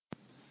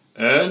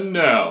And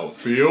now,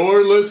 for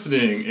your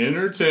listening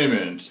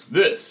entertainment,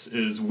 this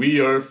is We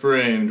Are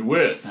Framed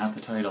with... Not the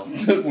title.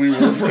 We were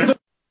framed.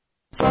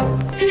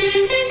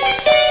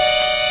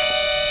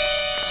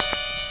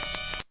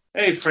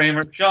 Hey,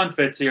 Framer. Sean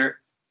Fitz here.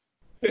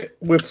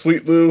 With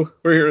Sweet Lou,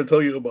 we're here to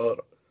tell you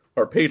about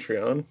our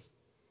Patreon.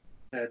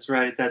 That's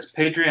right. That's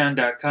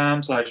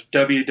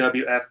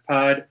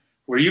patreon.com/WWFpod,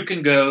 where you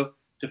can go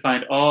to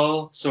find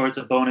all sorts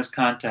of bonus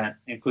content,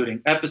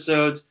 including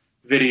episodes,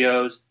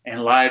 videos,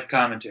 and live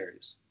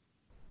commentaries.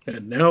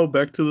 And now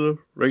back to the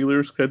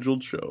regular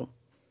scheduled show.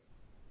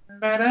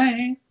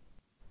 Bye-bye.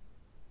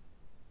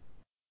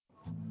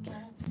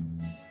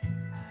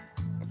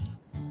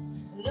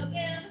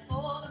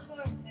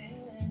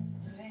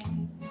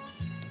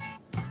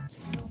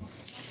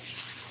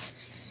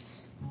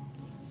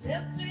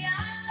 Simply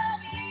I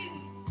love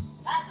you.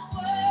 As the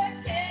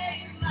words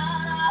came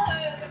out, I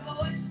heard a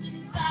voice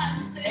inside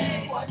me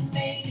say, what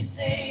made you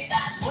say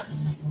that?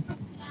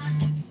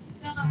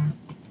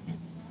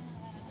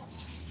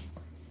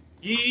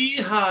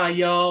 Yeehaw,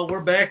 y'all.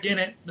 We're back in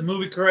it. The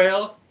movie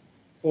corral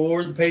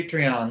for the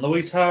Patreon.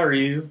 Luis, how are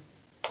you?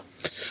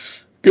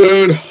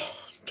 Good.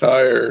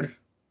 Tired.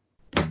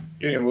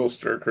 Getting a little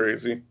stir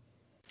crazy.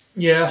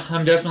 Yeah,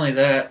 I'm definitely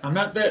that. I'm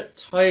not that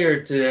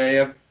tired today.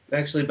 I've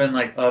actually been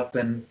up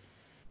and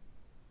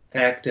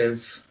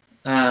active.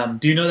 Do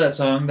you know that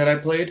song that I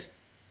played?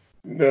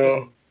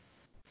 No.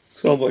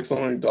 Sounds like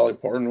something Dolly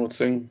Parton would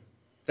sing.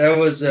 That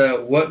was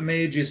What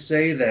Made You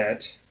Say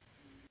That?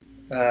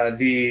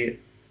 The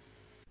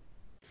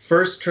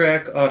first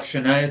track off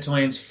Shania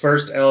Twain's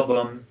first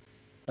album,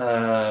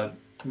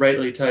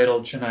 rightly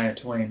titled Shania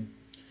Twain.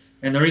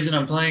 And the reason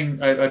I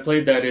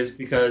played that is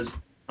because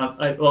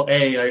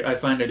I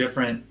find a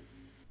different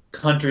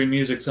country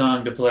music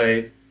song to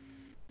play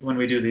when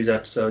we do these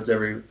episodes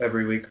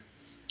every week.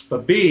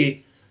 But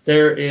B,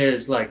 there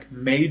is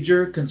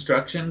major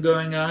construction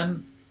going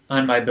on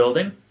my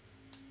building.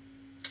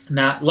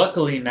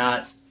 Luckily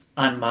not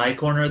on my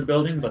corner of the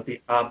building, but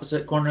the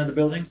opposite corner of the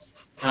building.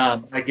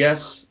 I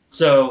guess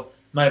so.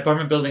 My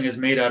apartment building is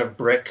made out of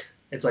brick.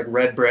 It's like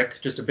red brick,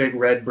 just a big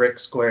red brick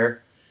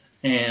square.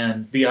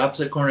 And the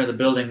opposite corner of the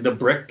building, the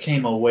brick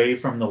came away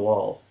from the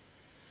wall.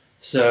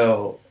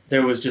 So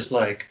there was just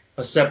a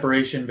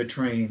separation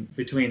between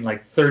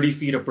 30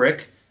 feet of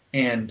brick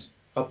and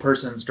a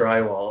person's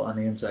drywall on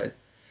the inside.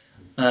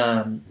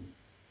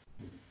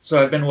 So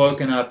I've been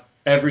woken up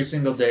every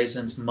single day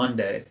since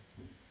Monday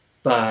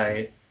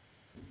by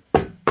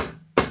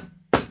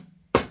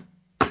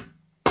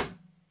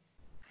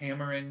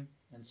hammering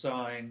and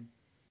sawing,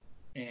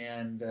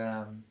 and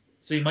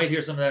so you might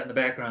hear some of that in the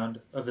background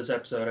of this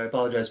episode. I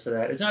apologize for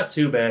that. It's not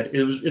too bad.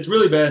 It's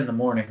really bad in the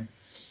morning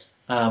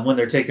when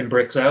they're taking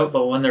bricks out,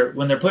 but when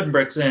they're putting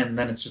bricks in,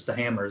 then it's just the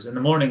hammers. In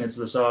the morning, it's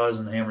the saws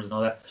and the hammers and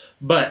all that.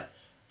 But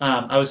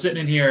I was sitting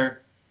in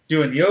here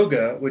doing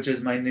yoga, which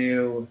is my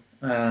new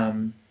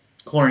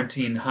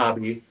quarantine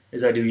hobby.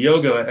 Is I do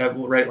yoga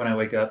right when I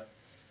wake up,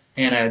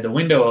 and I had the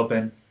window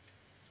open,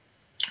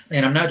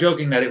 and I'm not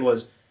joking that it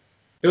was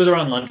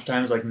around lunchtime.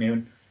 It was like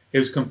noon. It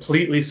was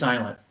completely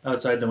silent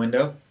outside the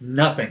window.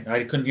 Nothing.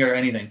 I couldn't hear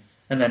anything.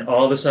 And then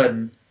all of a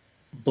sudden,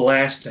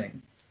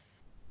 blasting.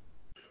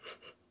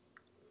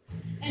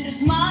 And a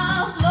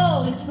smile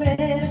slowly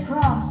spread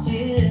across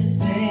his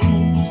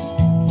face.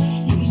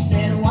 He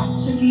said, what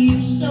took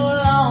you so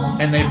long?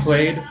 And they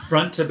played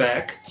front to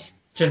back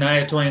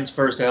Shania Twain's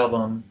first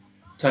album,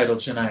 titled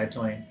Shania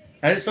Twain.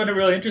 I just found it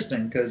really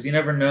interesting because you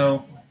never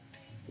know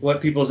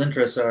what people's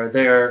interests are.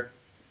 The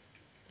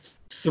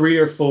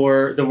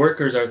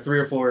workers are 3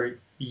 or 4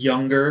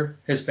 younger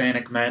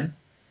Hispanic men,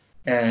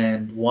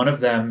 and one of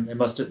them,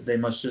 they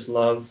must just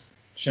love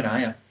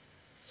Shania.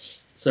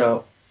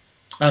 So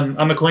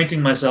I'm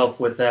acquainting myself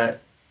with that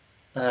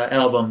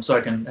album so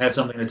I can have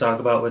something to talk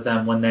about with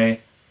them when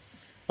they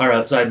are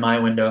outside my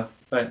window,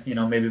 but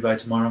maybe by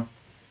tomorrow.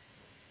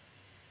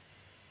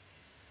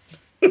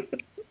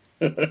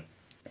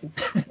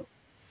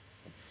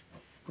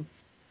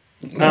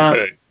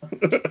 Okay.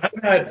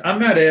 I'm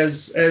not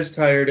as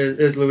tired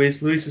as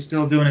Luis. Luis is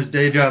still doing his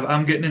day job.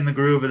 I'm getting in the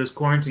groove of this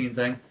quarantine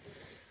thing.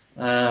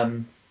 But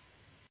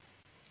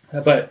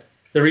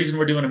the reason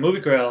we're doing a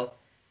movie corral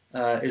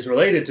is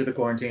related to the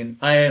quarantine.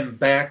 I am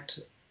backed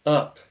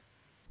up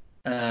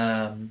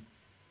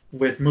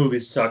with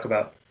movies to talk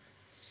about.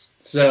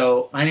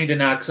 So I need to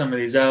knock some of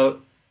these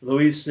out.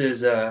 Luis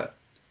is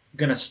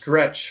going to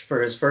stretch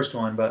for his first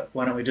one, but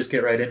why don't we just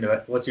get right into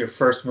it? What's your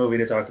first movie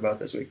to talk about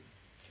this week?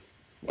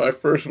 My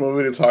first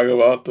movie to talk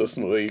about this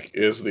week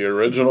is the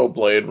original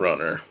Blade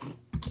Runner.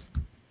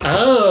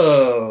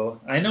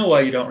 Oh, I know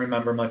why you don't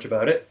remember much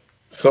about it.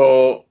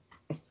 So,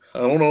 I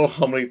don't know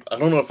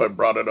if I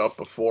brought it up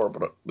before,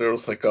 but there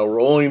was a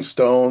Rolling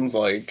Stones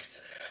list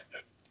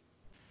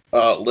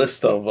of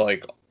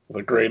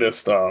the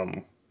greatest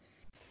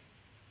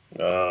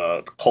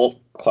cult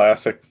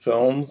classic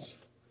films,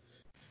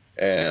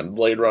 and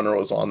Blade Runner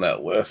was on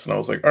that list, and I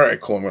was like, all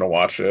right, cool, I'm gonna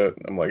watch it.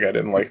 I'm like, I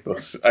didn't like the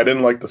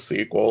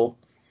sequel.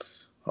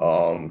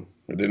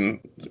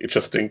 It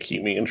just didn't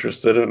keep me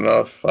interested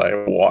enough.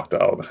 I walked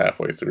out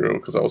halfway through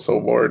because I was so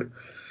bored.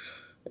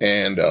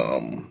 And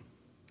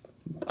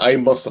I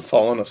must have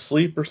fallen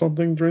asleep or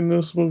something during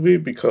this movie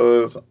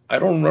because I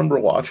don't remember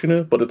watching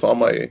it, but it's on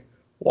my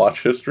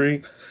watch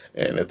history,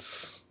 and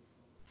it's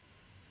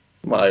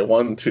my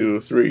 1, 2,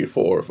 3,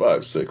 4,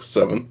 5, 6,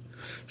 7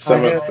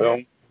 seventh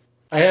film.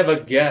 I have a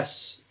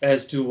guess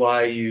as to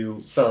why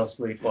you fell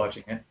asleep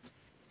watching it,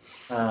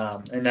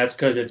 and that's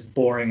because it's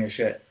boring as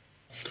shit.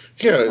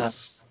 Yeah,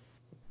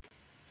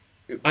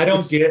 I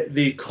don't get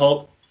the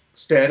cult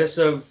status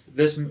of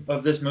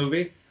this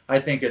movie. I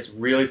think it's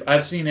really.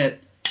 I've seen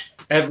it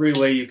every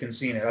way you can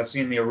see it. I've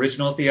seen the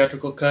original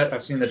theatrical cut.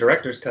 I've seen the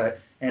director's cut,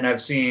 and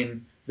I've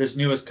seen this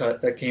newest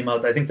cut that came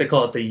out. I think they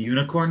call it the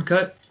unicorn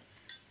cut.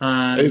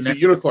 It's a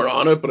unicorn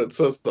on it, but it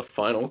says the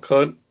final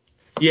cut.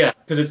 Yeah,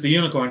 because it's the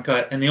unicorn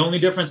cut, and the only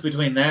difference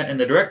between that and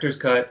the director's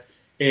cut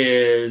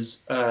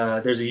is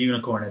there's a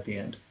unicorn at the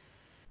end.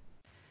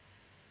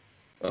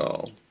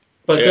 Oh,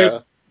 But yeah.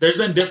 there's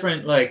been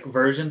different like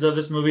versions of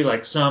this movie,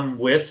 like some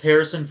with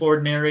Harrison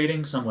Ford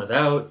narrating, some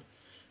without,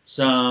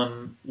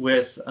 some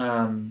with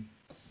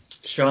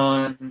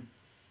Sean,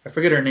 I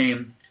forget her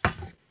name,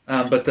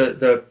 but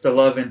the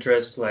love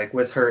interest, like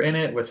with her in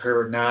it, with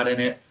her not in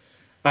it.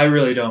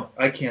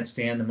 I can't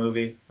stand the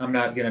movie. I'm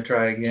not gonna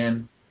try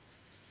again.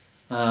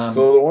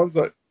 So the ones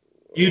that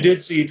You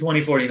did see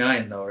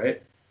 2049 though,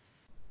 right?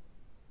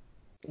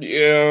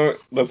 yeah,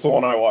 that's the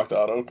one I walked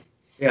out of.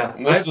 Yeah,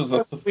 And I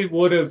probably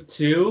would have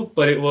too,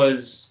 but it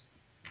was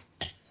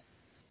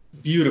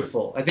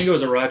beautiful. I think it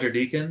was a Roger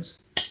Deakins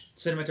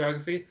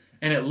cinematography,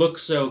 and it looked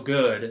so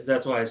good.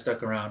 That's why I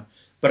stuck around.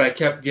 But I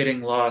kept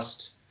getting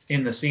lost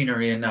in the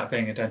scenery and not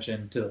paying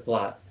attention to the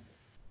plot.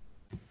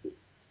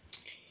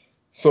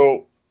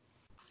 So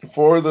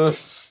for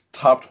this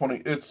top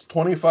 20, it's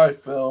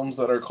 25 films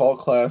that are called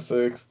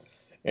classics,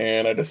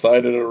 and I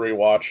decided to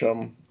rewatch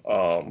them.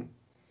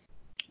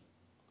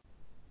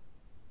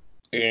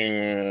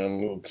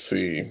 And let's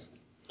see,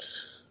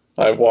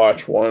 I've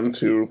watched 1,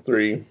 2,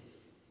 3,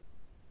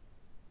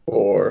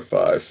 4,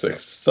 5,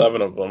 6,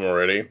 7 of them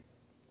already,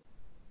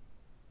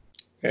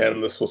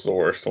 and this was the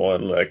worst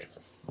one. Like,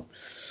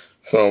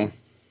 so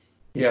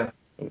Yeah.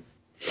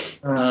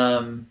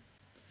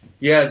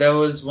 Yeah, that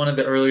was one of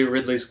the early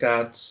Ridley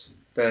Scotts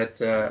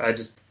that I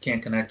just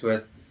can't connect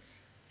with.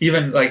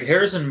 Even like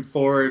Harrison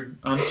Ford,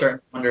 I'm starting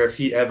to wonder if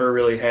he ever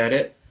really had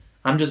it.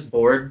 I'm just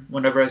bored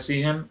whenever I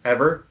see him,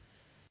 ever.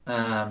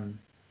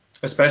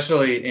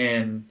 Especially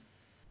in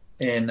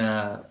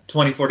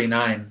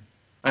 2049.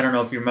 I don't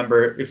know if you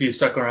remember, if you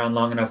stuck around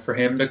long enough for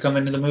him to come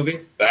into the movie.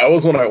 that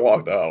was when I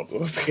walked out.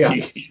 Yeah.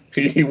 He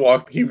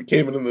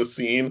came in the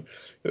scene.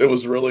 It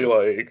was really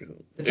like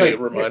it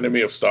reminded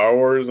me of Star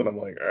Wars, and I'm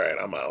like, all right,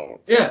 I'm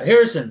out. Yeah,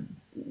 Harrison,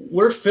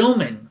 we're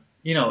filming.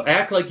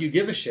 Act like you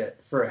give a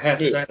shit for a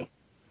half a second.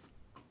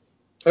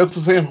 That's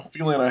the same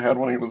feeling I had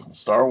when he was in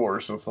Star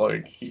Wars. It's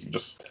like he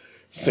just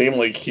seemed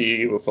like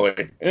he was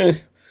like,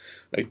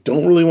 I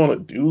don't really want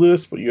to do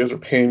this, but you guys are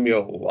paying me a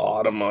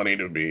lot of money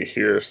to be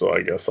here, so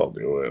I guess I'll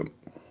do it.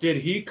 Did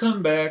he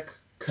come back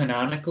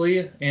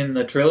canonically in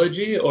the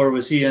trilogy, or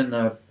was he in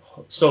the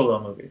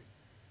solo movie?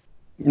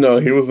 No,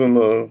 he was in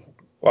the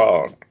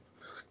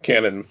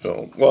canon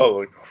film, well,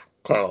 like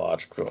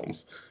chronologic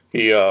films.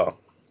 He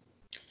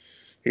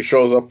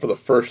shows up for the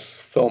first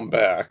film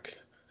back,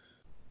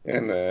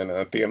 and then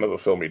at the end of the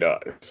film he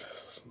dies.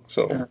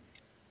 So.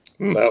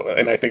 And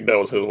I think that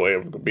was his way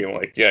of being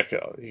like, yeah,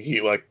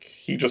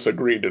 he just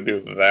agreed to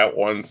do that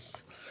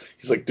once.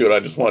 He's like, dude, I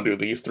just want to do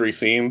these 3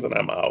 scenes and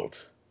I'm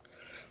out.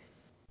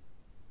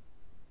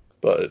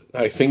 But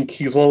I think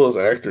he's one of those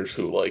actors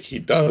who like he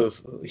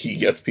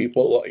gets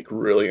people like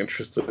really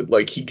interested.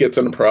 Like he gets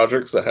into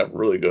projects that have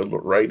really good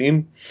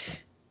writing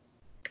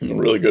and a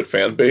really good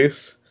fan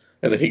base,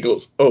 and then he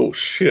goes, oh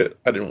shit,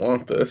 I didn't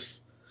want this,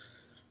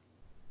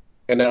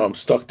 and now I'm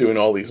stuck doing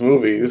all these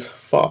movies.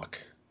 Fuck.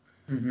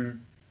 Mm-hmm.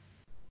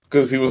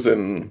 Because he was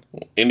in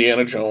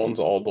Indiana Jones,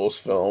 all those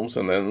films,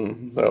 and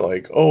then they're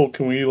like, oh,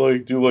 can we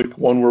like do like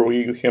one where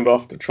we hand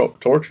off the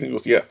torch? And he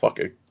goes, yeah, fuck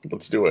it,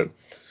 let's do it.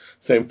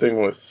 Same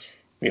thing with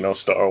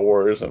Star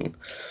Wars and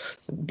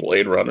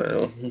Blade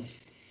Runner.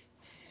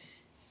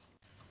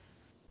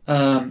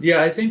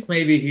 Yeah, I think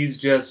maybe he's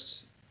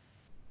just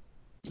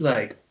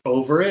like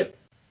over it,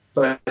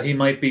 but he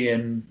might be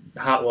in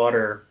hot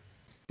water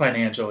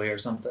financially or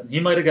something. He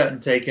might have gotten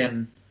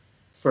taken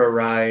for a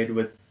ride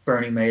with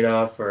Bernie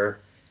Madoff, or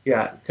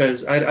yeah,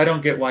 because I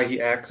don't get why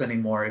he acts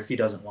anymore if he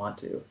doesn't want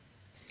to.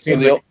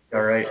 Seems like he's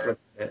all right with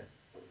it.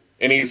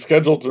 And he's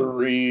scheduled to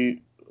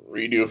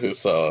redo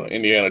his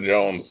Indiana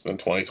Jones in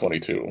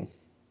 2022.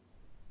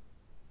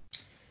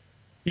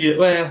 Yeah,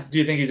 well, do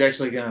you think he's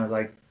actually gonna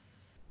like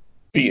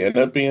Be in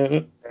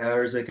it?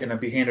 or is it gonna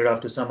be handed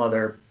off to some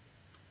other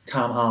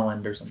Tom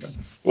Holland or something?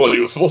 Well, he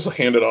was supposed to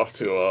hand it off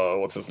to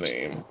what's his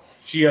name?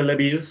 Shia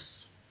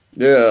LaBeouf.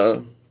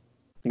 Yeah.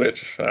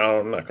 Which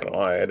I'm not gonna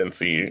lie, I didn't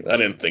think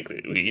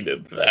that he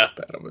did that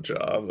bad of a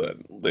job that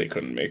they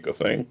couldn't make a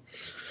thing.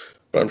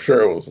 But I'm sure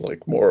it was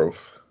like more of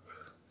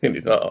and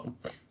Shia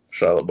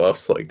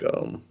LaBeouf's like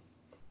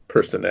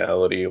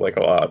personality. Like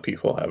a lot of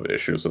people have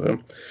issues with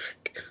him.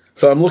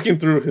 So I'm looking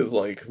through his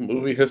like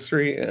movie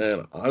history,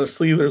 and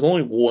honestly, there's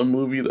only one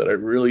movie that I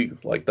really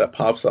like that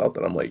pops out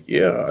that I'm like,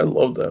 yeah, I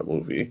love that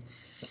movie.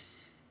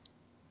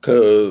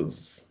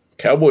 Because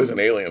Cowboys and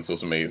Aliens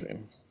was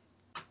amazing.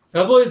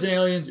 Cowboys and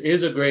Aliens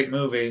is a great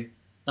movie.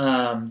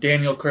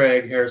 Daniel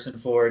Craig, Harrison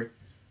Ford.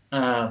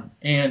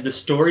 And the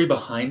story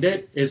behind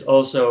it is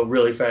also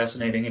really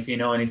fascinating if you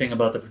know anything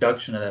about the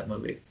production of that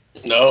movie.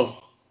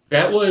 No.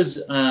 That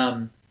was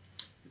the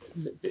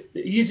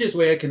easiest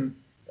way I can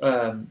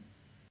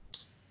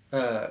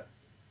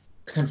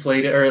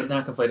conflate it, or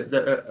not conflate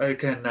it, I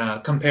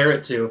can compare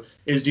it to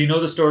is, do you know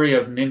the story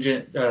of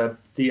the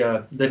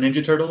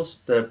Ninja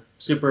Turtles, the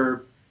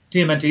Super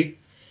TMNT?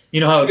 You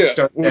know how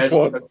Yeah, which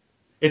one?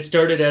 it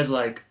started as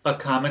like a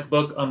comic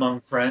book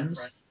among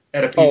friends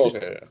at a Oh, pizza.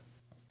 okay.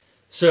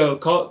 So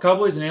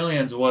Cowboys and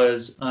Aliens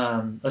was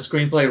a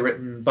screenplay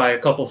written by a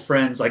couple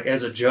friends, like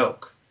as a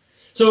joke.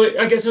 So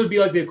I guess it would be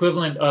like the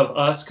equivalent of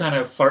us kind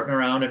of farting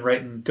around and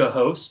writing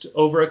Ghost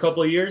over a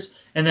couple of years,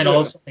 and then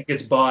all of a sudden it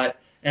gets bought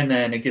and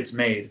then it gets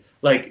made.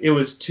 Like it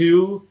was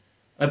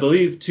I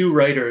believe two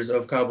writers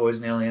of Cowboys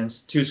and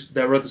Aliens, two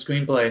that wrote the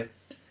screenplay,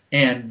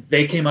 and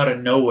they came out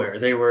of nowhere.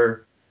 They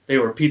were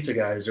pizza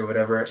guys or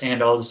whatever,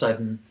 and all of a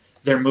sudden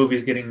their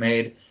movie's getting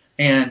made.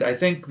 And I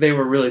think they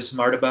were really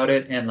smart about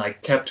it and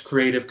like kept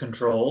creative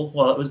control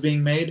while it was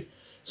being made.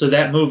 So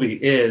that movie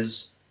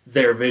is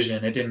their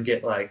vision. It didn't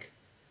get like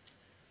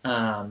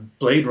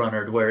Blade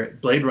Runner, where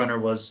Blade Runner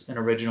was an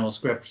original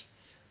script,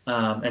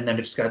 and then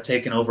it just got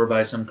taken over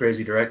by some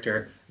crazy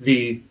director.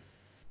 The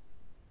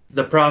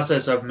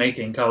process of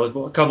making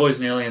Cowboys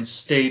and Aliens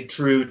stayed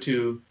true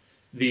to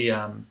the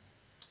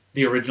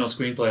original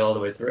screenplay all the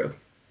way through.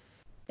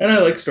 And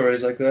I like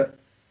stories like that.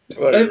 I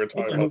thought you were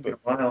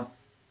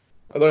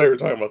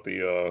talking about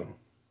the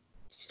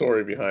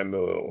story behind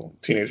the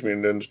Teenage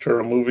Mutant Ninja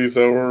Turtle movies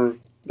that were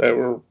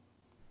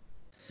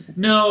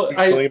No,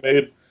 recently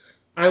made.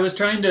 I was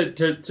trying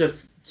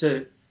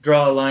to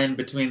draw a line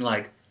between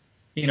like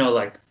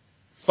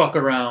fuck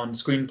around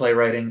screenplay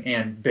writing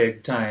and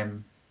big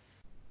time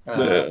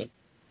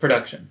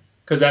production,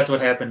 because that's what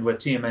happened with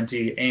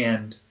TMNT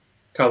and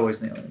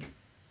Cowboys and Aliens.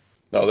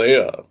 No, they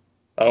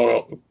I don't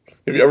know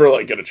if you ever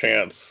like get a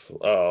chance,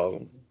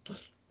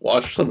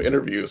 watch some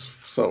interviews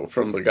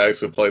from the guys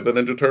who played the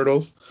Ninja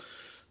Turtles.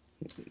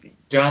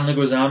 John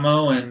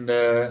Leguizamo and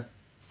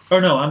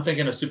no, I'm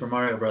thinking of Super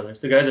Mario Brothers.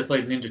 The guys that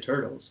played Ninja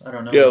Turtles. I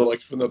don't know. Yeah,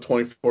 like from the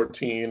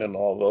 2014 and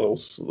all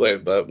those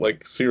that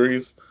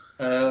series.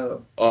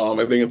 Oh.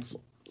 I think it's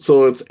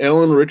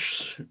Alan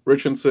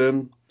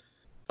Richardson,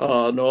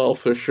 Noel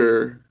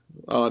Fisher.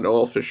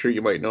 Noel Fisher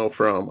you might know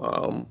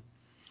from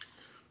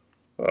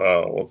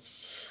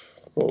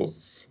what's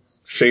those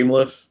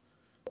Shameless.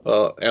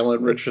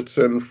 Alan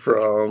Richardson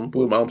from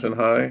Blue Mountain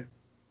High.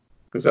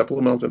 Is that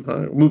Blue Mountain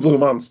High? Blue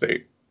Mountain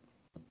State.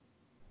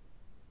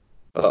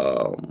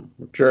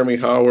 Jeremy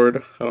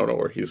Howard. I don't know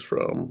where he's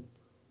from.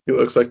 He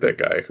looks like that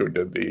guy who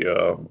did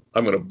the I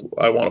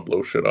want to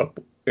blow shit up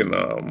in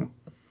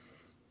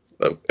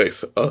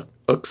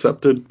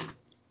Accepted.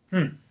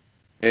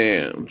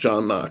 And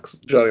Johnny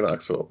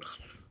Knoxville.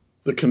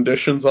 The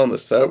conditions on the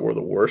set were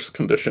the worst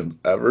conditions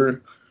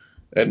ever,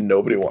 and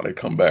nobody wanted to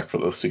come back for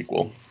the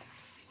sequel.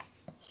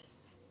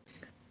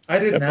 I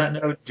did not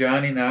know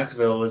Johnny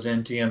Knoxville was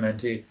in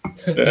TMNT.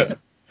 Yeah.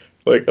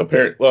 Like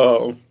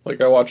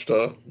like I watched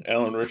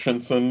Alan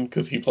Richardson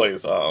because he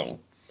plays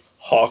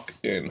Hawk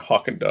in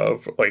Hawk and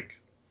Dove, like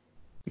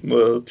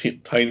the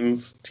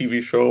Titans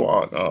TV show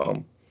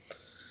on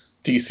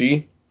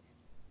DC.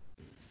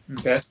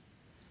 Okay.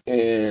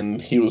 And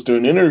he was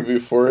doing an interview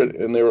for it,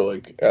 and they were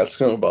like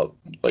asking him about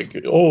like,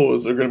 oh,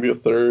 is there gonna be a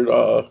third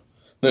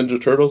Ninja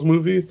Turtles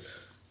movie?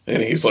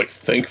 And he's like,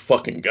 thank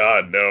fucking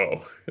God,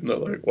 no. And they're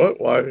like,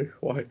 what?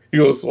 Why? He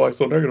goes, why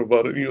so negative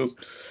about it? And he goes,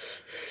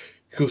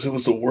 it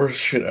was the worst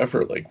shit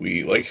ever. Like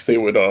they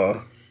would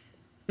I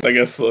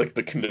guess like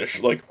the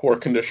condition, like poor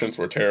conditions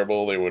were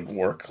terrible. They would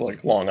work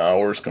like long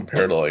hours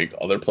compared to like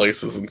other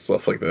places and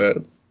stuff like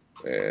that.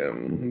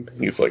 And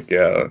he's like,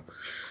 yeah.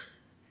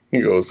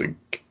 He goes,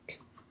 like,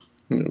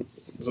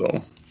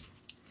 so.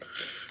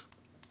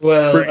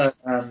 Well,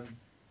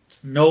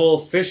 Noel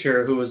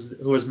Fisher, who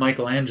was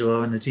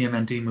Michelangelo in the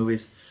TMNT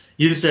movies,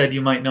 you said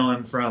you might know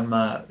him from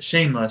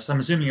Shameless. I'm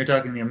assuming you're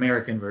talking the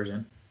American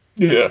version.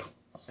 Yeah.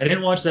 I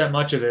didn't watch that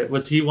much of it.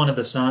 Was he one of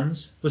the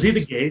sons? Was he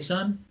the gay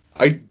son?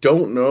 I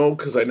don't know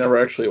because I never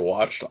actually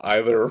watched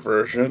either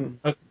version.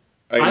 Okay.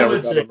 I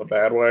never got on the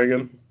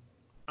bandwagon.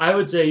 I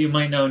would say you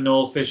might know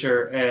Noel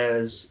Fisher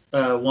as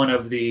one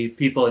of the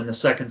people in the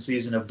second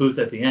season of Booth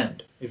at the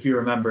End. If you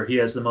remember, he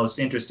has the most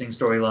interesting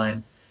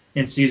storyline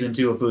in season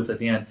 2 of Booth at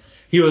the End.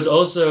 He was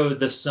also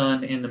the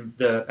son in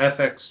the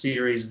FX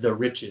series The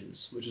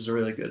Riches, which is a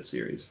really good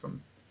series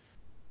from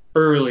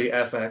early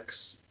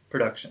FX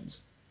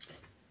productions.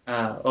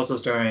 Also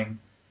starring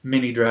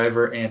Minnie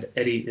Driver and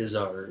Eddie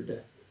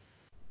Izzard.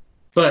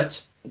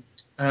 But,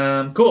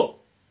 cool.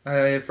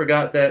 I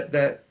forgot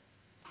that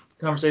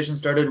conversation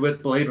started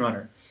with Blade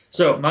Runner.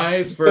 So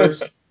my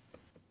first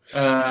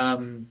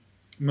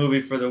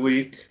movie for the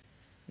week,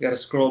 I got to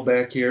scroll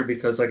back here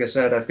because, like I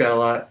said, I've got a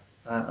lot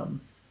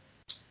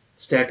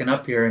stacking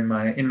up here in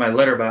my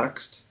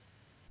Letterboxd,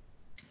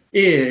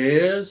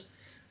 is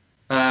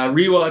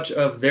rewatch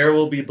of There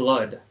Will Be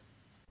Blood.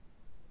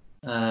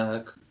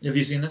 Have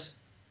you seen this?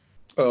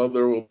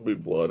 There Will Be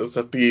Blood. Is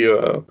that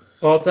the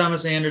Paul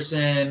Thomas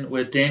Anderson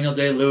with Daniel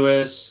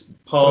Day-Lewis,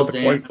 Paul the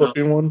Dano. coin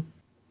flipping one?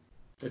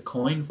 The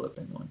coin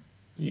flipping one.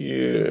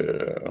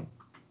 Yeah.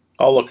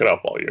 I'll look it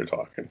up while you're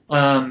talking.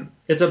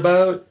 It's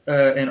about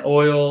an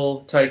oil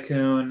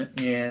tycoon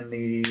in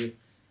the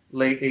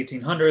late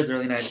 1800s,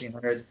 early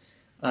 1900s.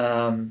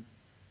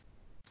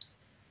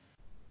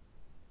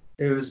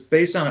 It was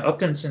based on an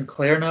Upton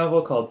Sinclair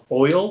novel called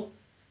Oil!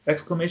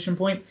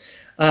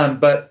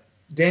 But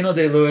Daniel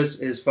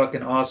Day-Lewis is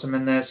fucking awesome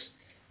in this.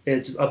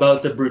 It's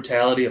about the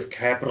brutality of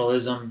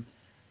capitalism.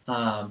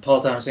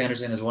 Paul Thomas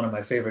Anderson is one of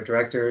my favorite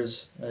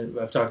directors.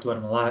 I've talked about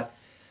him a lot.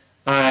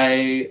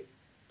 I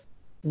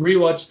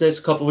rewatched this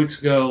a couple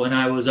weeks ago when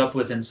I was up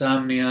with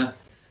insomnia,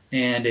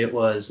 and it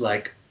was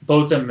like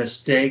both a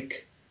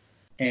mistake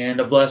and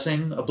a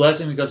blessing. A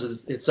blessing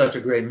because it's such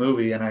a great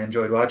movie and I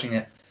enjoyed watching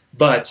it.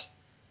 But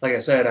like I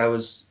said, I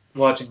was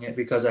watching it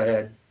because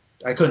I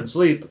couldn't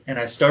sleep, and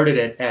I started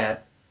it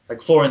at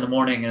like 4 a.m,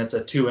 and it's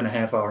a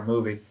 2.5 hour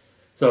movie.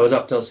 So I was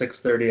up till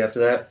 6:30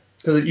 after that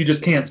because you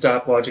just can't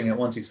stop watching it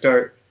once you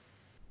start.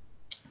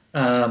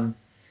 And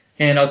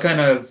I'll kind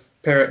of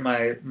parrot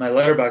my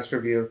Letterboxd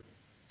review.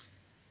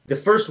 The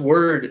first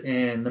word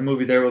in the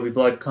movie There Will Be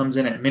Blood comes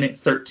in at minute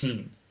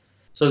 13.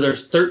 So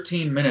there's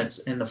 13 minutes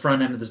in the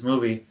front end of this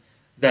movie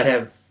that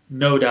have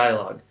no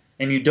dialogue,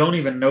 and you don't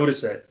even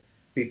notice it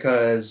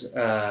because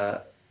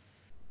the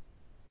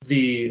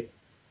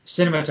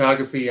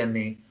cinematography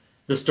and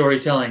the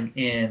storytelling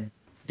in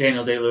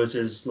Daniel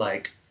Day-Lewis's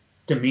like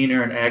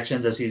demeanor and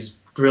actions as he's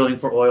drilling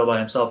for oil by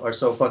himself are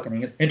so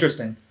fucking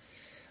interesting.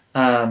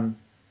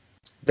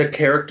 The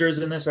characters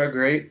in this are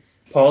great.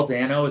 Paul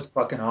Dano is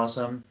fucking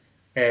awesome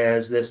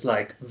as this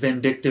like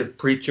vindictive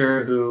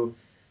preacher who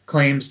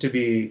claims to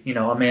be,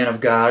 a man of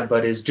God,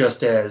 but is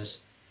just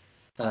as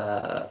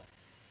star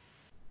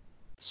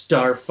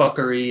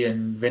fuckery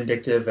and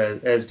vindictive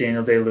as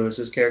Daniel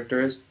Day-Lewis's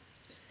character is.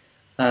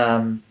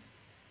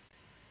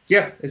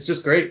 Yeah, it's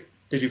just great.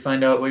 Did you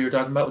find out what you were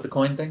talking about with the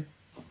coin thing?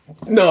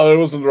 No, it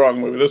wasn't the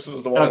wrong movie. This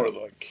is the one where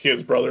like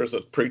his brother is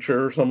a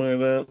preacher or something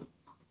like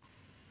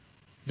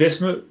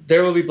that.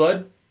 There Will Be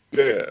Blood?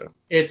 Yeah.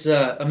 It's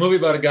a movie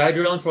about a guy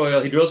drilling for oil.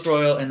 He drills for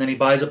oil, and then he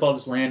buys up all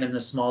this land in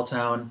this small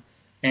town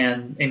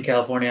and in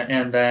California.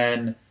 And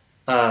then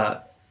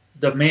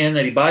the man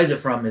that he buys it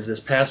from is this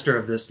pastor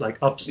of this like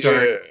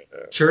upstart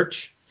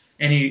church,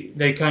 and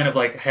they kind of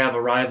like have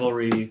a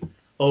rivalry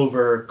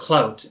over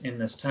clout in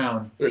this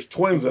town. There's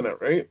twins in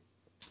it, right?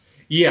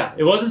 Yeah,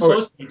 it wasn't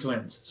supposed to be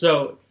twins.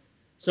 So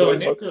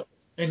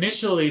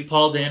initially,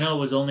 Paul Dano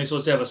was only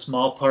supposed to have a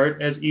small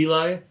part as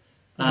Eli.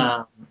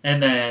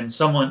 And then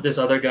this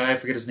other guy, I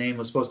forget his name,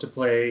 was supposed to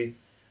play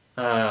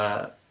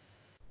the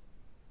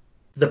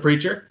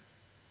preacher.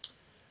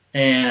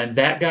 And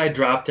that guy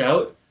dropped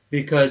out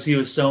because he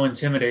was so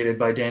intimidated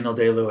by Daniel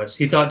Day-Lewis.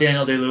 He thought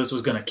Daniel Day-Lewis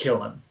was going to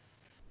kill him.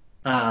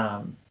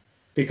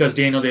 Because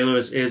Daniel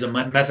Day-Lewis is a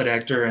method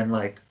actor and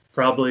like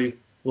probably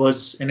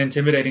was an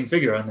intimidating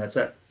figure on that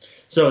set.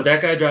 So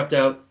that guy dropped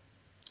out.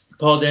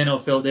 Paul Dano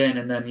filled in,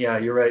 and then yeah,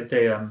 you're right.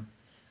 They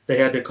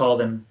had to call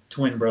them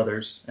twin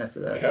brothers after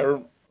that.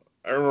 Yeah,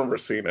 I remember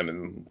seeing it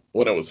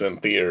when it was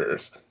in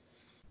theaters.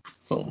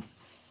 So.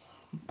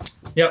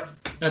 Yep,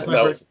 that's my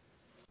first.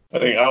 I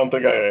don't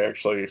think I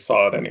actually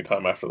saw it any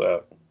time after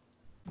that.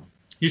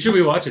 You should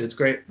rewatch it. It's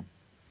great.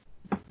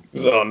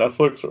 Is it on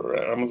Netflix or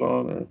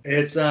Amazon? Or?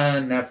 It's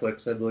on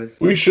Netflix, I believe.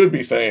 We should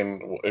be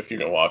saying if you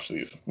can watch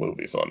these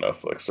movies on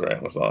Netflix or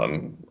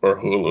Amazon or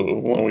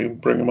Hulu when we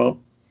bring them up.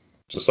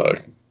 Just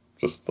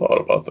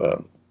thought about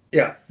that.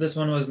 Yeah, this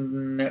one was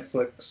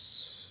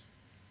Netflix.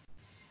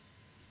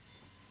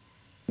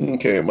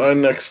 Okay, my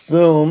next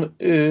film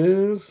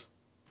is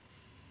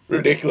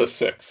Ridiculous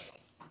 6.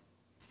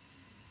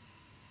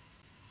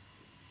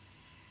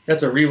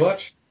 That's a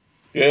rewatch?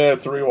 Yeah,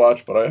 it's a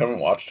rewatch, but I haven't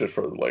watched it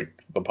for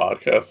like the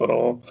podcast at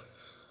all.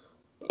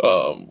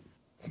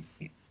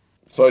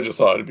 So I just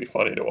thought it'd be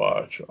funny to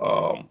watch.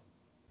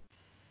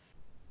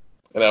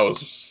 And I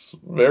was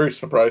very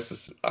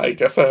surprised. I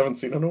guess I haven't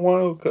seen it in a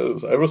while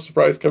because I was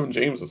surprised Kevin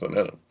James isn't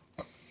in it.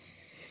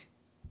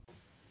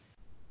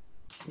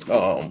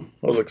 I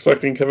was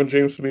expecting Kevin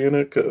James to be in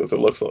it because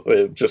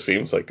it just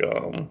seems like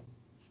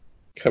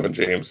Kevin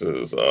James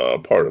is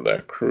part of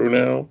that crew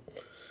now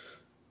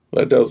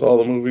that does all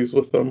the movies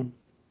with them.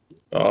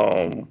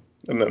 And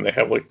then they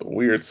have like the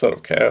weird set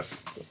of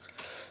casts.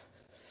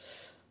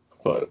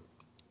 But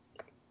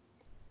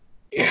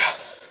yeah.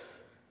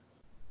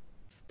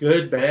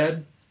 Good,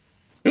 bad?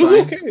 It was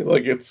fine. okay.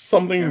 Like it's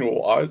something to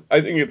watch. I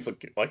think it's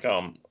like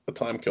a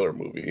time killer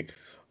movie.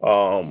 It's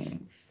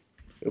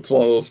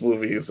one of those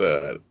movies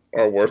that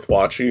are worth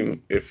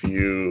watching if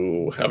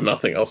you have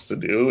nothing else to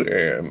do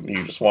and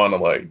you just want to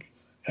like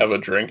have a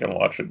drink and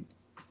watch a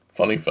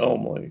funny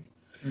film. Like,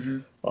 Mm-hmm.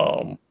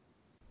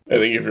 I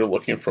think if you're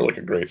looking for like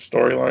a great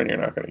storyline, you're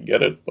not going to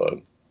get it. But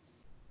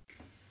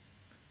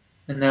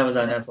And that was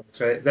on Netflix,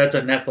 right? That's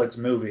a Netflix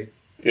movie.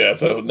 yeah,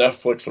 it's a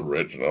Netflix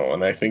original,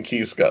 and I think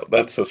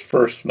that's his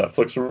first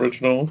Netflix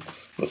original.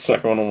 The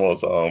second one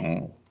was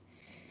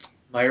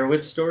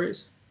Meyerowitz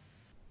Stories?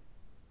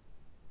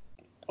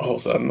 oh,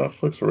 is that a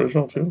Netflix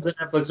original too? It's a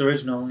Netflix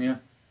original, yeah.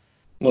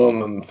 Well,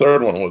 and then the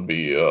third one would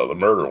be the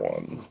murder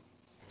one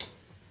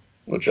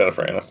with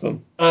Jennifer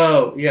Aniston.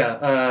 Oh,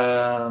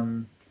 yeah.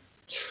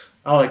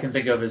 All I can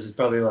think of is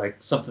probably like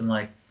something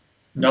like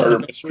Murder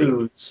Nothing to Mystery.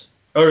 Lose.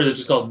 Or is it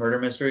just called Murder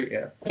Mystery?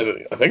 Yeah.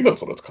 I think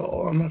that's what it's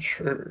called. I'm not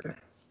sure.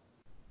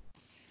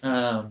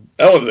 Um,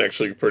 That one's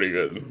actually pretty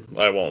good.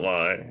 I won't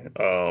lie.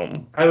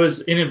 I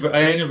was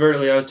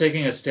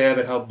taking a stab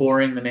at how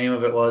boring the name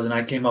of it was, and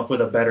I came up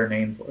with a better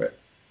name for it.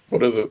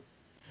 What is it?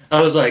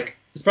 I was like,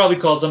 it's probably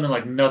called something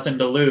like Nothing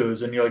to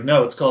Lose, and you're like,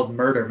 no, it's called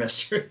Murder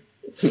Mystery.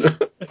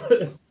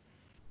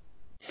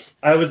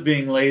 I was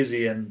being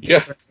lazy, and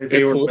Yeah,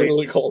 they it's were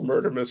literally lazy. called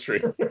Murder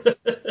Mystery.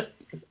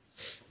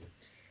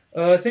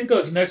 I think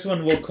this next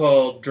one we'll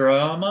call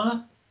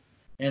Drama,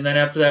 and then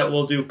after that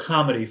we'll do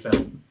Comedy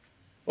Film.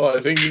 Well,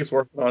 I think he's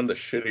working on the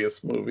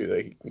shittiest movie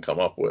that he can come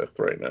up with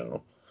right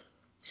now.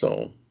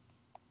 So,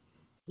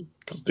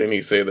 because didn't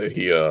he say that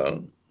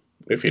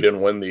if he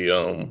didn't win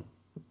the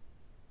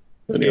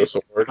newest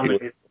award, he would.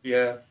 Comedy,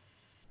 yeah.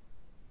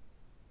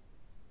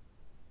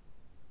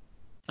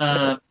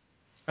 I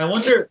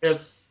wonder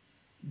if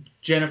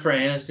Jennifer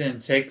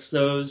Aniston takes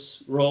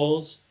those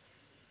roles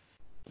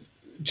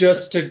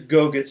just to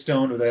go get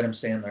stoned with Adam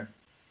Sandler.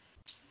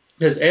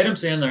 Because Adam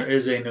Sandler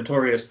is a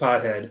notorious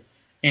pothead,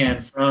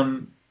 and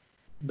from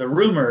the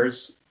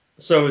rumors,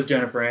 so is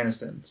Jennifer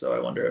Aniston. So I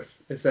wonder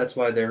if that's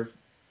why they're.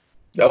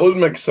 That would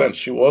make sense.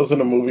 She was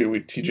in a movie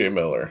with T.J.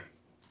 Miller.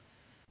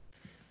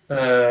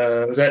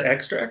 Was that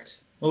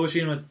Extract? What was she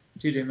in with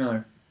T.J.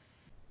 Miller?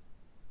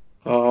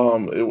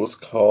 It was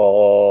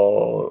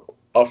called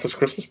Office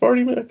Christmas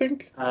Party, I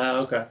think.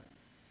 Okay.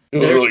 It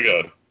was really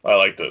good. I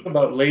liked it.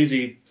 About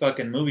lazy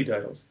fucking movie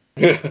titles.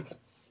 All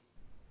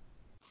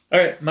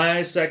right,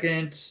 my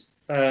second.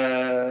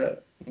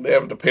 They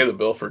have to pay the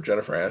bill for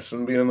Jennifer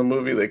Aniston being in the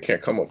movie. They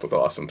can't come up with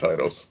awesome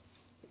titles.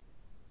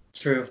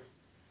 True.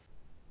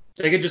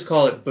 They could just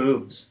call it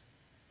Boobs.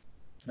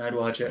 And I'd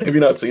watch it. Have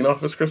you not seen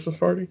Office Christmas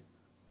Party?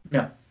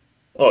 No.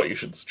 Oh, you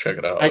should check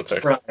it out. I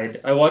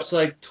tried. I watched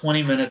like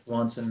 20 minutes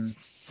once and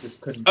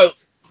just couldn't.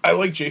 I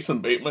like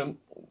Jason Bateman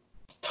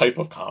type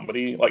of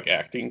comedy, like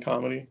acting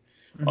comedy.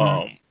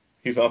 Mm-hmm.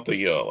 He's not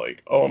the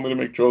like, oh, I'm gonna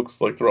make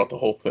jokes like throughout the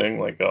whole thing,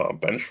 like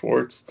Ben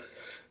Schwartz.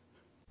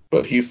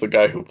 But he's the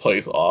guy who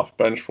plays off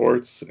Ben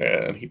Schwartz,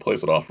 and he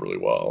plays it off really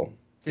well.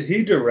 Did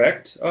he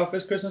direct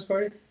Office Christmas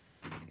Party?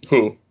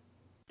 Who?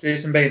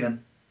 Jason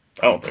Bateman.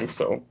 I don't think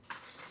so.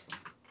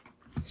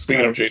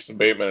 Speaking of Jason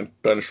Bateman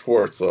and Ben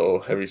Schwartz, though,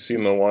 have you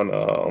seen the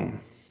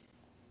one?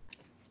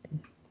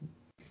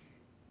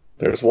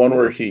 There's one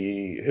where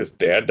his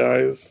dad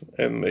dies,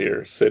 and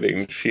they're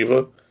sitting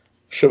Shiva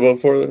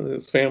for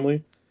his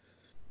family,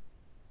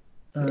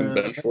 and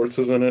Ben Schwartz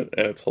is in it,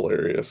 and it's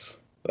hilarious.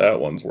 That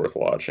one's worth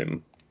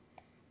watching.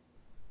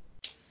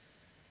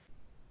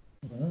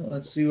 Well,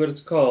 let's see what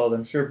it's called.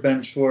 I'm sure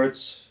Ben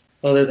Schwartz,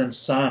 other than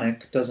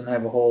Sonic, doesn't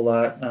have a whole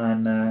lot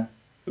on.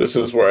 This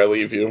Is Where I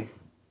Leave You.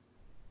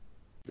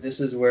 This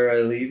Is Where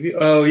I Leave You.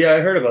 Oh yeah, I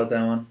heard about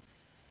that one.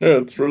 Yeah,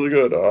 it's really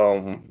good.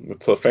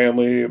 It's a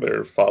family.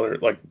 Their father,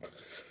 like,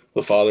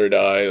 the father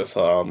dies,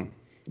 and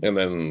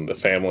then the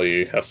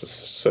family has to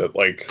sit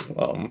like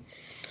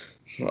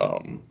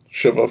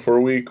Shiva for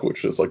a week,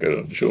 which is like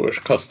a Jewish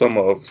custom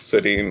of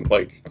sitting,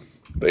 like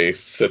they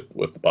sit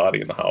with the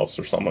body in the house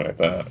or something like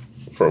that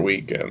for a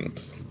week and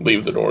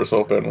leave the doors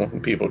open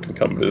when people can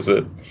come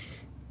visit.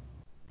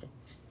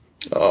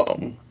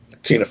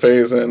 Tina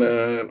Fey's in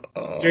it.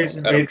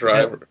 Adam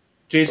Driver.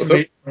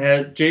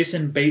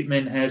 Jason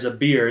Bateman has a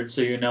beard,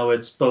 so you know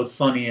it's both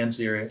funny and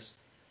serious.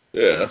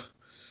 Yeah.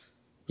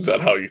 Is that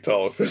how you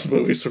tell if his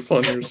movies are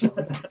funny or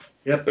something?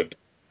 Yep.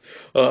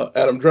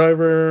 Adam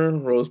Driver,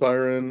 Rose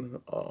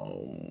Byron,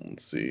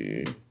 let's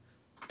see,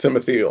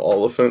 Timothy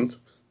Oliphant,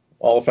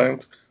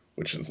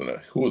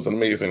 who is an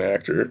amazing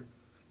actor,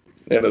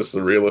 and is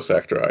the realest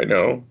actor I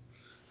know.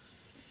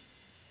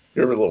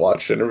 You ever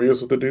watched interviews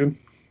with the dude?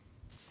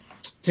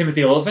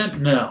 Timothy Oliphant?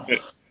 No.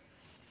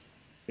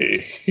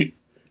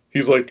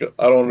 He's like,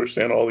 I don't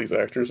understand all these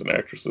actors and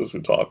actresses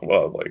who talk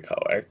about like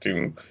how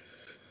acting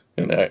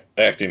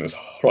is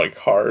like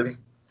hard.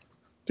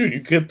 Dude, you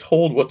get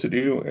told what to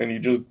do and you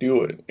just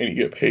do it and you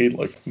get paid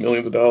like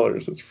millions of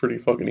dollars. It's pretty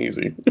fucking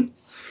easy.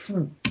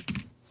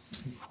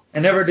 I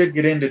never did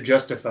get into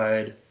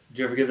Justified. Did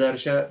you ever give that a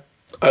shot?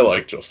 I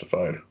like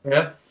Justified.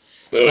 Yeah.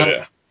 Oh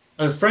yeah.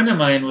 A friend of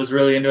mine was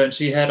really into it, and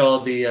she had all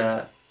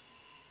the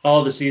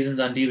seasons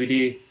on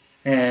DVD,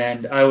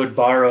 and I would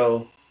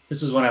borrow.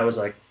 This is when I was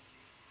like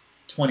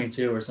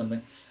 22 or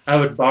something. I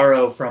would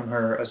borrow from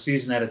her a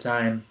season at a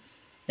time.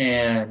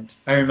 And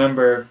I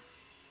remember,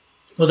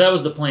 well, that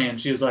was the plan.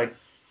 She was like,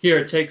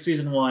 here, take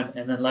season 1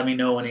 and then let me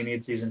know when you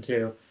need season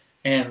 2.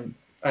 And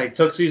I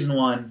took season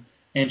 1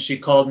 and she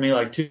called me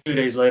like 2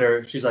 days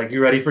later. She's like,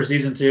 you ready for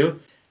season 2?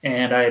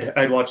 And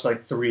I'd watched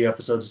like 3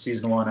 episodes of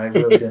season 1. I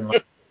really didn't like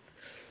it.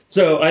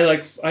 So I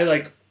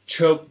like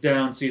choked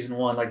down season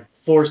 1, like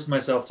forced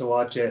myself to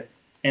watch it.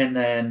 And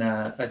then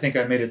I think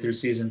I made it through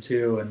season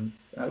 2 and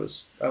I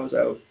was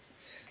out.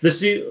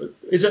 Is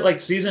it like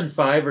season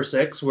 5 or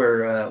 6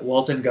 where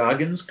Walton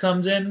Goggins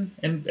comes in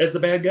and as the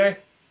bad guy?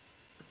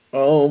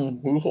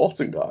 Who's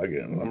Walton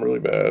Goggins? I'm really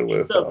bad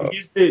with.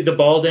 He's the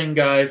balding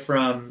guy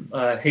from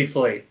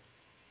Hateful Eight.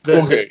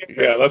 Okay,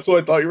 yeah, that's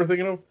what I thought you were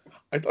thinking of.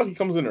 I thought he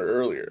comes in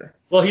earlier.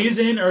 Well, he's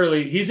in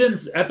early. He's in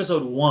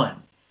episode 1.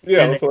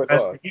 Yeah, that's what I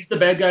thought. He's the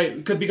bad guy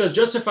because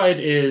Justified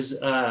is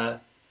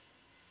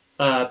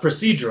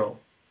procedural,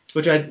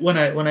 which when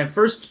I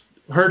first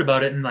heard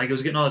about it and like it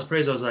was getting all this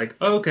praise, I was like,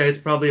 oh, okay, it's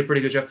probably a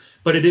pretty good show.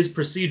 But it is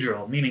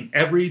procedural, meaning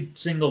every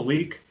single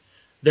week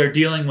they're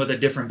dealing with a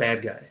different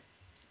bad guy.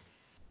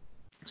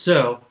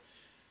 So,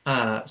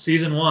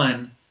 season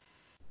 1,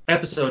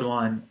 episode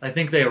 1, I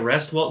think they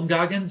arrest Walton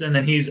Goggins and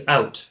then he's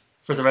out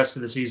for the rest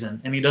of the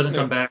season, and he doesn't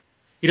come back.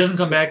 He doesn't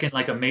come back in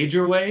like a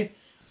major way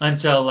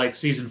until like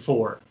season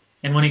 4.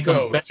 And when he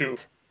comes back,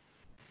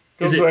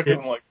 goes back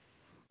in like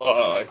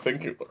I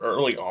think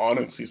early on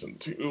in season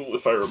 2,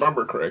 if I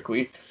remember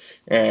correctly,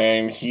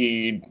 and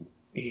he's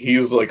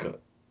like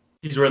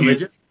he's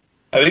religious.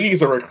 I think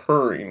he's a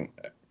recurring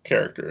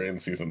character in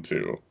season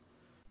 2.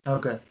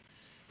 Okay.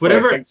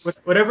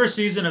 Whatever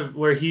season of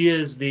where he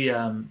is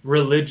the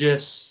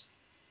religious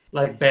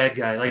like bad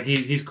guy, like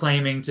he's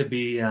claiming to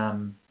be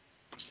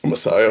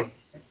Messiah,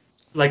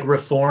 like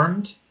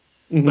reformed,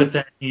 but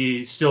then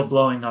he's still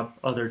blowing up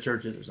other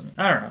churches or something.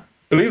 I don't know.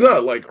 But he's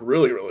not like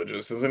really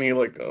religious, isn't he?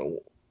 Like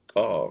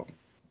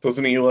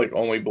doesn't he like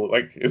only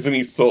like isn't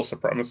he still a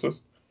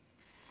supremacist?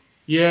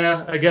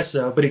 Yeah, I guess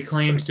so. But he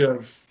claims to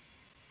have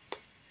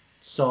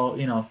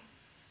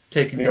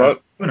taken. You know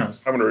what? Who knows?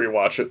 I'm gonna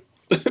rewatch it.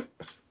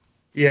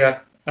 Yeah,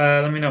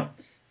 let me know.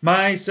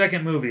 My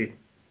second movie,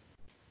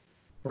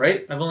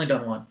 right? I've only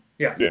done one.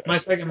 Yeah. My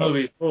second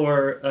movie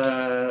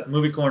for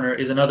Movie Corner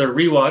is another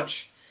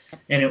rewatch,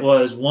 and it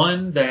was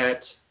one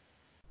that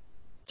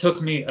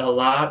took me a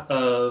lot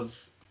of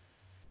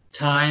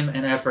time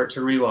and effort to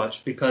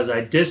rewatch because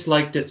I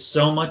disliked it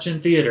so much in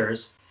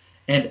theaters,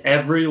 and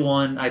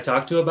everyone I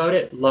talked to about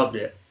it loved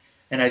it,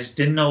 and I just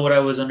didn't know what I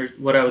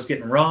was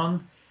getting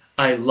wrong.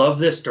 I love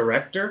this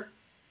director.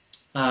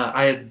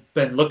 I had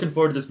been looking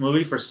forward to this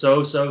movie for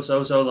so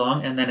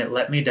long, and then it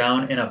let me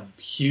down in a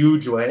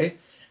huge way.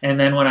 And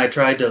then when I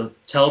tried to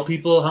tell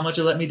people how much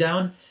it let me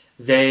down,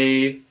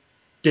 they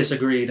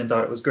disagreed and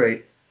thought it was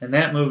great. And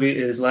that movie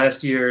is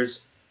last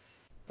year's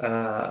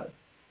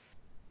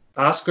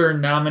Oscar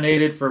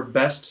nominated for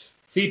Best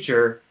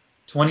Feature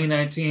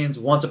 2019's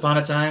Once Upon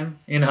a Time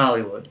in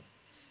Hollywood.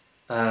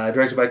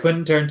 Directed by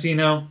Quentin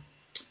Tarantino.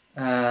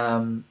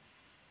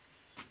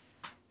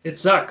 It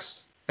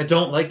sucks. I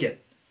don't like it.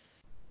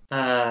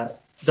 I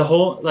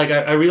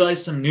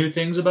realized some new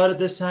things about it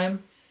this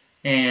time,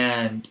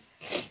 and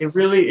it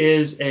really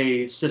is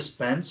a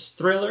suspense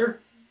thriller.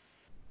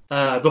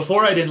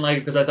 Before I didn't like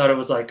it because I thought it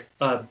was like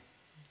a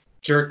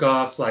jerk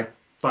off, like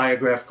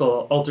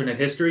biographical alternate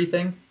history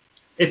thing.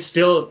 I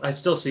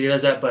still see it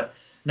as that, but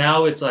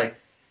now it's like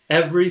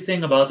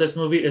everything about this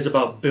movie is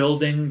about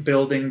building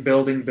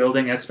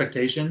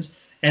expectations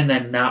and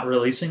then not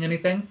releasing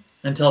anything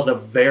until the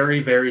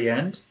very, very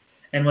end.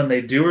 And when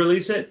they do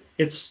release it,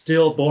 it's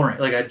still boring.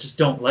 Like I just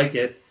don't like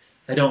it.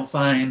 I don't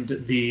find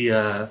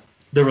the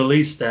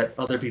release that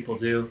other people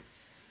do.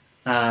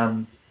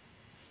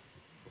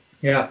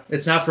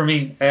 It's not for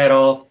me at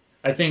all.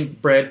 I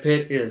think Brad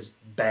Pitt is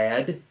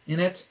bad in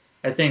it.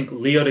 I think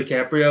Leo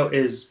DiCaprio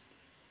is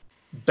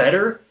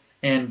better,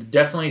 and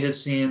definitely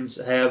his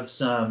scenes have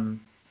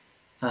some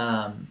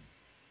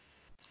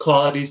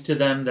qualities to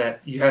them that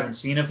you haven't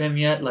seen of him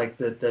yet, like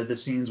the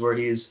scenes where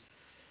he's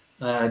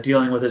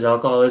dealing with his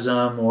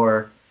alcoholism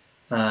or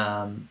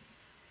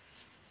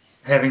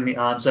having the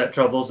onset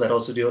troubles that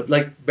also deal with,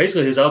 like,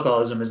 basically his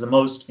alcoholism is the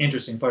most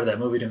interesting part of that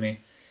movie to me.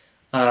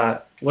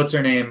 What's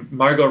her name?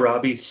 Margot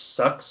Robbie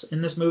sucks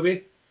in this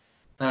movie.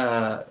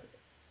 I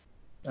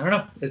don't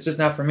know. It's just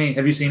not for me.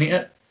 Have you seen it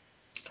yet?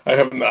 I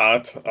have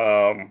not,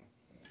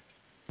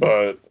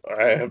 but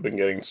I have been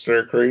getting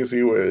stir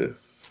crazy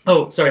with.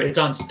 Oh, sorry, it's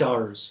on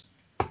Stars.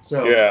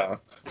 So yeah.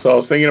 So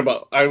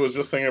I was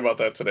just thinking about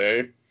that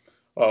today,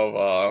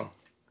 of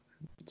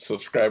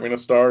subscribing to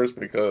Stars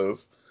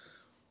because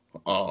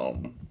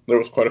there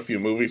was quite a few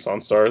movies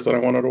on Stars that I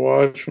wanted to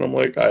watch, and I'm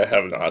like, I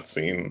have not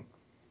seen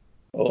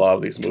a lot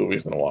of these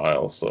movies in a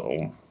while,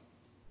 so.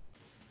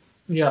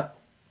 Yeah.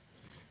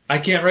 I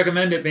can't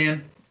recommend it,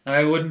 man.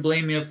 I wouldn't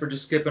blame you for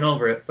just skipping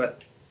over it,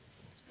 but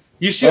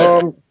you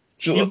should.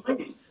 Just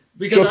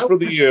for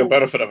the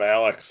benefit of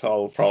Alex,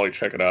 I'll probably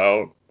check it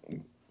out.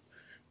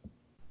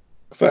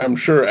 Because I'm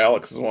sure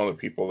Alex is one of the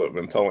people that have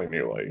been telling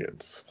me, like,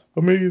 it's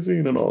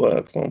amazing and all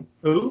that. So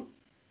Who?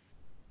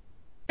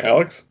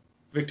 Alex,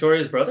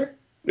 Victoria's brother?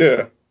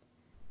 yeah,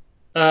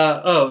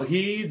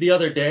 He, the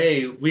other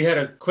day, we had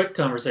a quick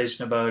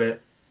conversation about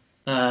it,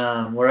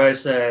 where I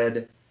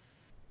said,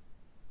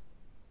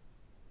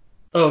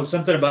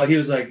 something about, he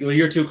was like, well,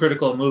 you're too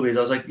critical of movies.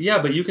 I was like,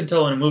 yeah, but you can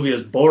tell when a movie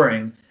is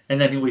boring. And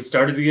then we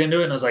started to get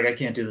into it, and I was like, I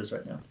can't do this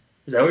right now.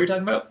 Is that what you're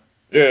talking about?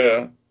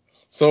 yeah.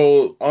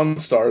 So on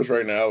the stars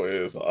right now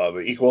is The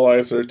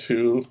Equalizer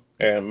 2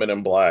 and Men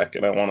in Black,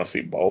 and I want to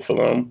see both of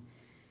them.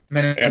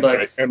 Men in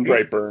Black. And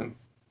Brightburn.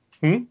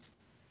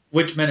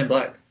 Which Men in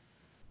Black?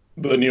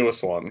 The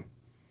newest one.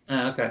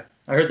 Okay.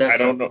 I heard that. I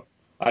don't know.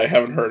 I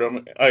haven't heard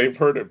them. I've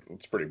heard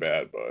it's pretty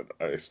bad, but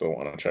I still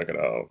want to check it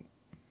out.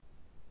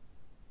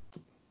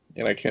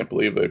 And I can't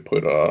believe they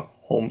put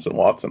Holmes and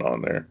Watson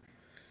on there.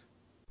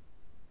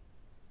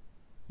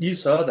 You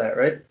saw that,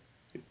 right?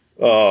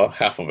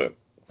 Half of it.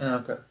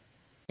 Okay.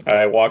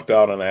 I walked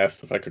out and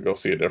asked if I could go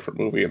see a different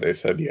movie, and they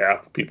said, yeah,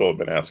 people have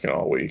been asking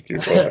all week. You're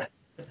going.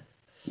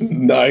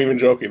 Not even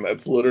joking.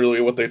 That's literally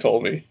what they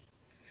told me.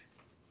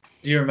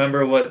 Do you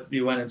remember what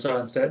you went and saw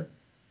instead?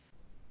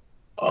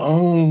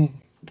 I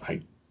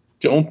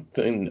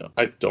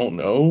don't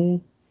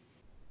know,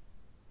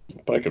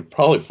 but I could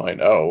probably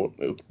find out.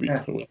 It would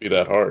be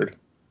that hard.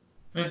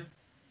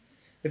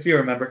 If you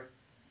remember.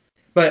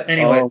 But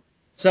anyway,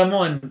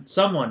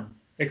 someone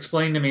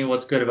explain to me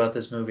what's good about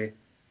this movie,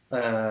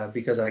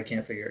 because I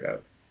can't figure it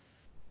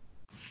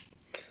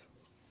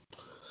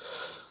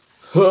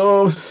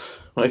out.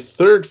 My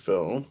third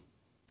film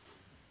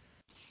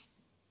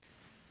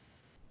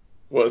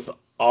was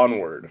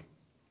Onward.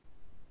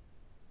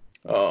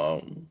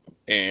 And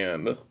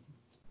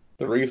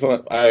the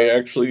reason I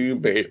actually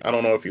I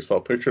don't know if you saw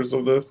pictures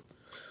of this.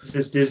 Is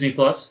this Disney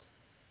Plus?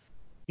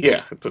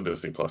 Yeah, it's a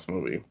Disney Plus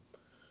movie.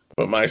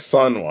 But my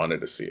son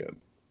wanted to see it,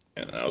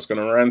 and I was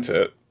going to rent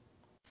it.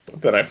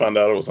 But then I found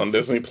out it was on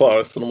Disney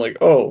Plus, and I'm like,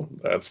 oh,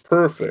 that's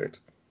perfect.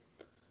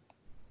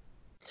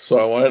 So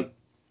I went,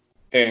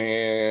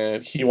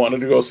 and he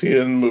wanted to go see it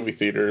in movie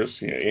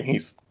theaters. And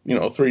he's,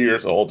 3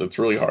 years old. It's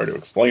really hard to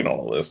explain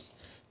all this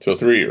to a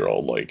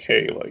 3-year-old. Like,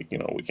 hey, we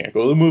can't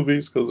go to the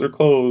movies because they're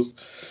closed.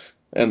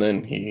 And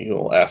then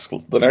he'll ask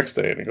the next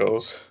day, and he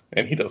goes,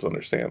 and he doesn't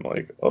understand.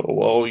 Like, oh,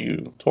 well,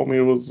 you told me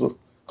it was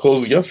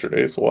closed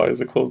yesterday, so why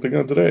is it closed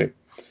again today?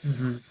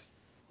 Mm-hmm.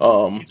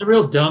 He's a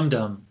real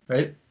dum-dum,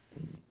 right?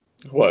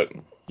 What?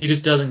 He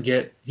just doesn't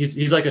get.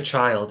 He's like a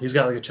child. He's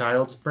got like a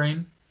child's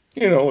brain.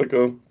 Like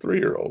a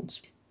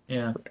 3-year-old's.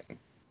 Yeah.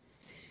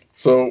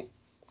 So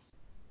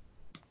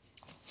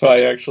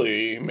I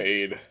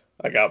actually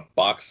I got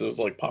boxes,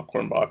 like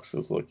popcorn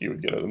boxes, like you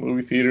would get at the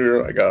movie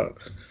theater. I got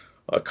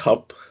a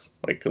cup,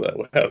 like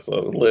that has a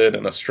lid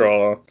and a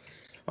straw.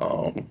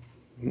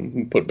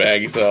 Put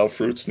baggies out,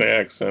 fruit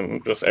snacks,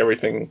 and just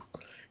everything.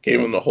 Gave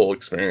him the whole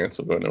experience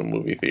of going to a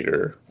movie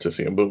theater to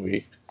see a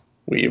movie.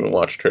 We even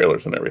watched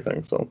trailers and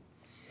everything.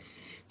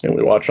 And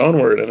we watched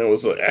Onward, and it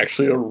was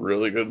actually a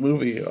really good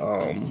movie.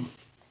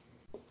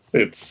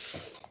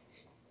 It's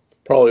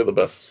probably the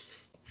best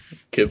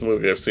kids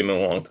movie I've seen in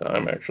a long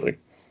time, actually.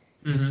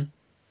 Mm-hmm.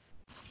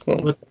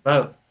 What's it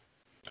about?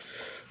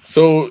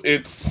 So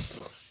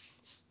it's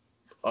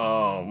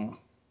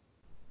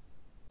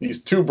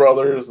these two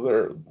brothers.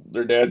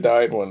 Their dad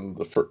died when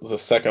the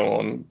second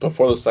one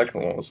before the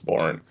second one was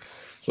born,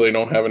 so they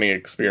don't have any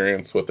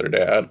experience with their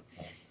dad.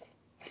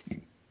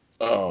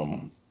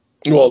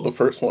 Well, the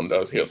first one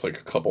does. He has like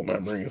a couple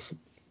memories,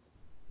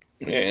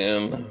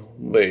 and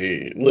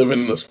they live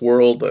in this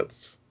world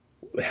that's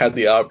had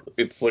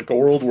it's like a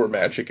world where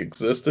magic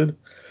existed,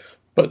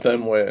 but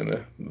then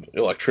when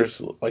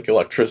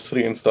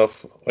electricity and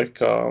stuff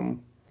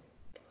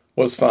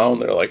was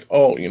found, they're like,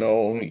 oh,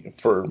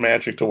 for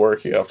magic to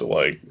work, you have to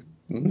like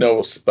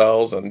know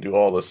spells and do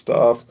all this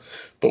stuff,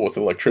 but with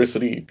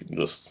electricity, you can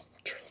just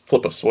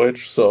flip a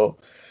switch. So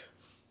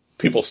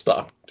people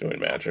stopped doing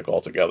magic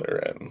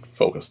altogether and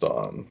focused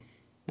on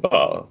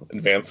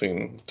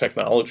advancing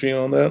technology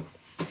on that.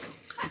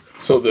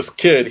 So this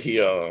kid,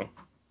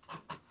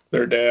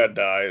 their dad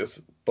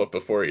dies, but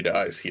before he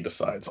dies, he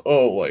decides,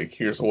 oh, like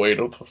here's a way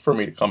for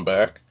me to come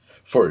back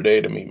for a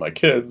day to meet my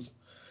kids.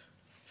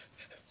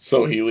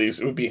 So he leaves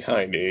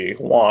behind a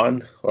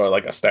wand or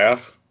like a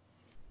staff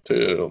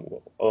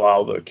to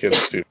allow the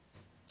kids to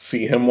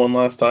see him one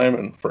last time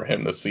and for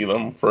him to see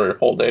them for a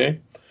whole day.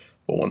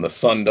 But when the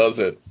son does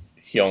it,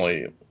 he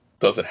only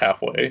does it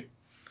halfway.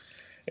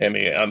 And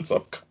he ends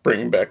up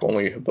bringing back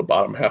only the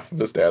bottom half of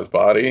his dad's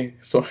body.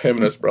 So him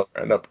and his brother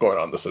end up going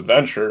on this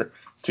adventure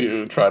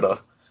to try to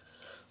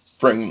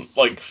bring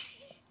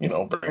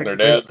their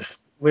dad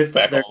with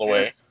back their all the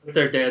way. with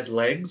their dad's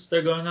legs.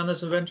 They're going on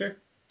this adventure.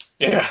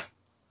 Yeah.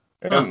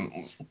 Huh. And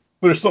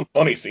there's some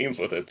funny scenes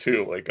with it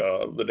too. Like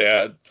the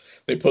dad,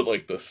 they put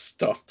like the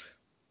stuffed,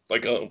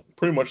 like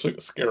pretty much like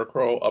a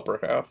scarecrow upper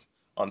half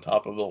on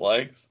top of the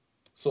legs,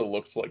 so it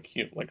looks like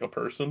a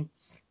person.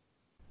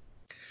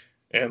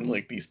 And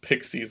like these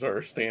pixies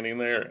are standing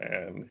there,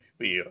 and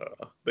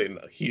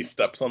he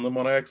steps on them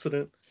on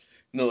accident,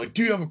 and they're like,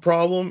 "Do you have a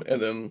problem?" And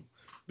then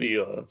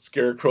the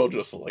scarecrow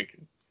just like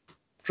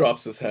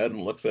drops his head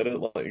and looks at it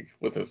like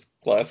with his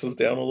glasses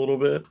down a little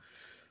bit.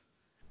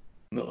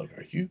 And they're like,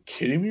 "Are you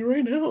kidding me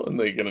right now?" And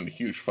they get in a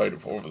huge fight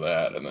over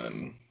that. And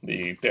then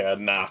the dad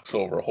knocks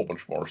over a whole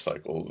bunch of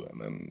motorcycles, and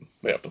then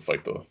they have to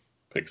fight the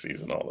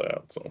pixies and all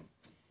that. So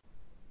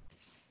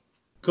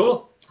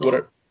Cool.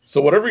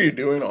 So whatever you're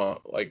doing on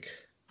like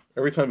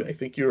every time I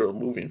think you're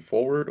moving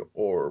forward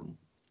or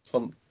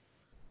some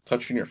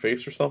touching your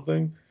face or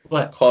something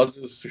What?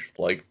 causes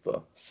like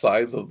the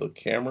sides of the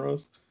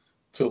cameras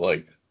to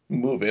like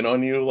move in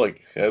on you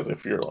like as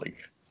if you're like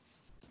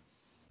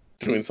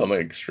doing something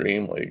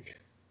extreme like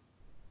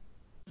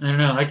I don't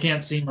know. I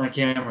can't see my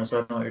camera, so I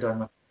don't know what you're talking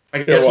about. I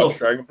you guess ever we'll. watch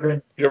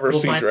Dragon you ever we'll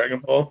seen find- Dragon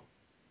Ball?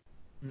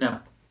 No.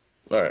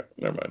 Alright,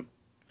 never mind.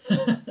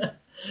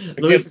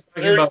 Louis is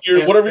talking about.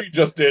 Whatever you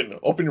just did,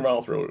 open your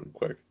mouth real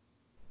quick.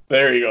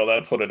 There you go,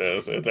 that's what it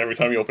is. It's every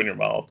time you open your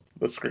mouth,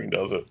 the screen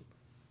does it.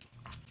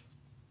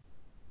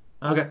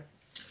 Okay.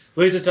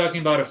 Louis is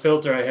talking about a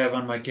filter I have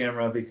on my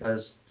camera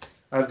because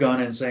I've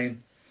gone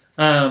insane.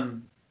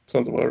 Sounds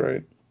about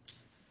right.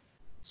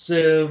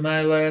 So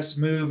my last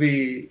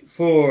movie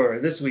for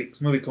this week's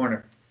Movie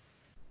Corner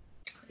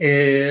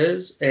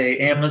is a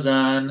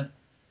Amazon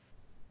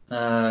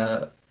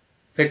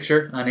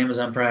picture on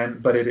Amazon Prime,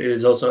 but it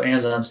is also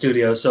Amazon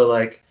Studios. So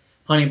like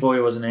Honey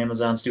Boy was an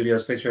Amazon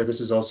Studios picture.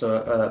 This is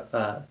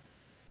also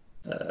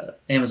a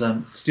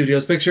Amazon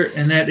Studios picture,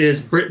 and that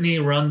is Brittany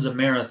Runs a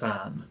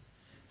Marathon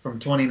from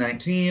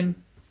 2019,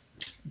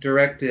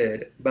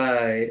 directed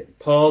by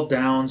Paul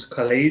Downs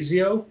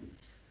Calazio,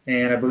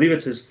 and I believe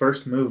it's his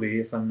first movie,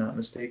 if I'm not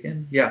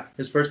mistaken. Yeah,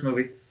 his first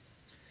movie,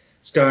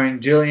 starring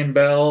Jillian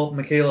Bell,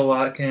 Michaela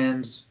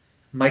Watkins,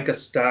 Micah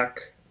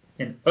Stock,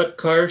 and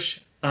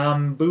Utkarsh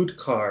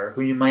Ambudkar,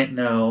 who you might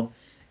know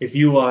if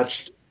you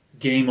watched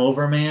Game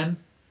Over Man,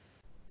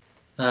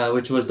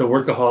 which was the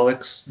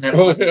Workaholics Netflix.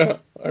 Oh yeah,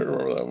 I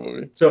remember that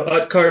movie. So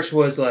Utkarsh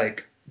was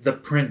like the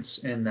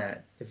prince in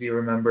that. If you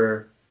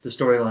remember the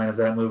storyline of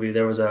that movie,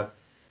 there was a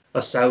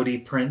Saudi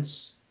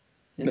prince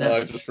in No,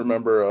 that. I just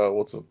remember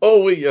what's his...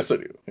 Oh wait, yes I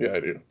do. Yeah, I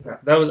do. Yeah,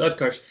 that was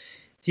Utkarsh.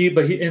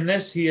 In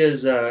this he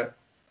is kind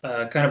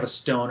of a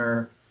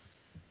stoner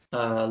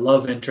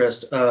love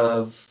interest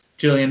of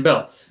Jillian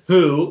Bell,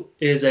 who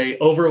is a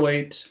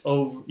overweight,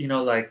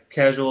 like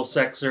casual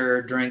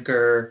sexer,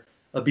 drinker,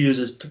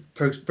 abuses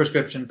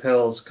prescription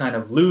pills kind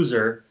of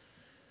loser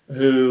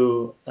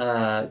who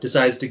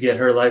decides to get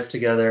her life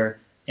together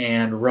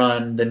and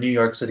run the New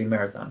York City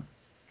Marathon.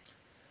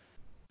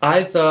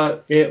 I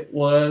thought it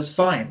was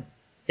fine.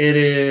 It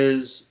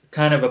is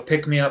kind of a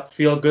pick-me-up,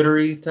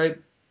 feel-goodery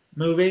type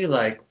movie,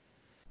 like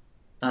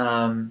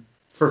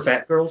for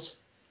fat girls.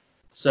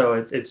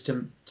 So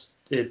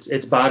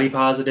it's body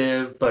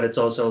positive, but it's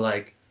also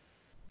like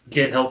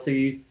get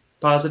healthy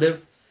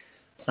positive.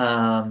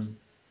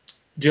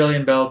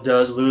 Jillian Bell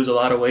does lose a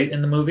lot of weight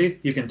in the movie.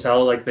 You can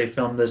tell like they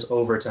filmed this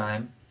over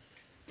time,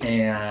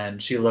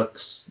 and she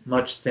looks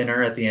much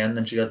thinner at the end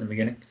than she does in the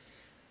beginning.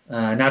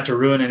 Not to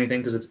ruin anything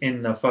because it's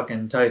in the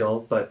fucking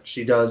title, but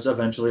she does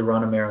eventually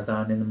run a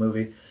marathon in the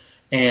movie.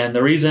 And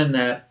the reason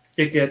that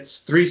it gets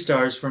 3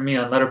 stars from me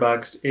on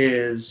Letterboxd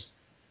is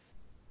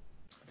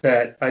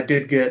that I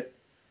did get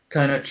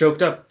kind of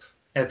choked up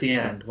at the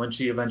end when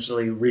she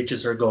eventually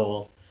reaches her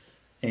goal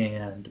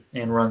and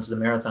runs the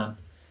marathon.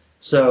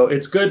 So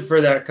it's good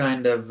for that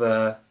kind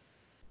of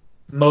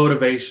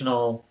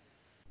motivational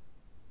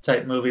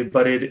type movie,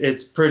 but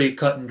it's pretty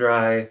cut and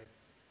dry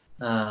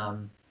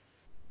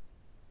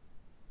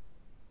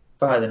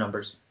by the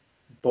numbers.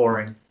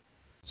 Boring.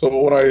 So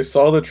when I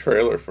saw the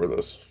trailer for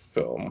this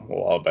film a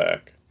while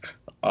back,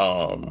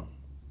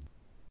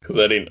 because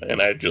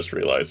I just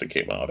realized it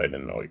came out. I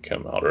didn't know it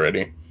came out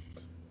already.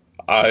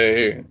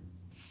 The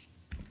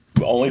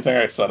only thing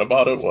I said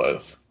about it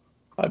was,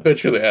 I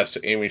bet you they asked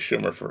Amy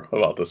Schumer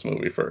about this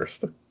movie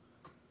first.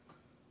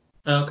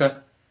 Okay.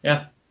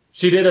 Yeah.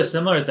 She did a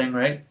similar thing,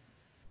 right?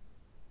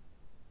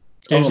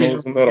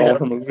 Isn't that all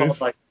her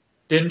movies?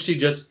 Didn't she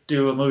just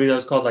do a movie that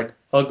was called like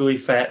Ugly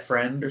Fat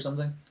Friend or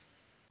something?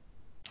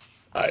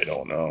 I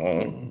don't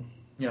know.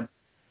 Yeah.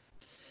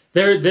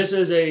 This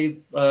is a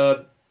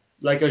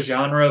like a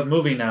genre of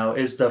movie now,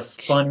 is the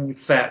fun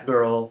fat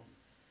girl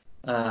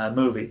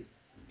movie.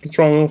 What's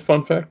wrong with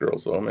Fun Fat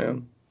Girls though,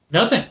 man?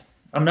 Nothing.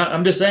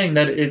 I'm just saying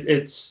that it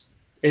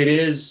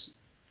is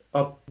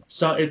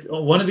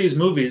one of these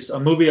movies, a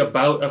movie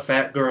about a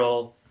fat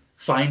girl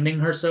finding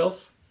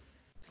herself,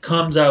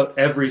 comes out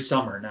every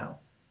summer now.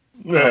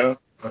 Yeah.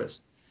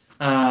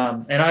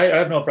 And I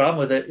have no problem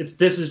with it.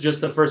 This is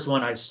just the first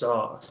one I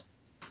saw.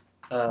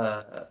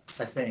 I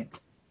think.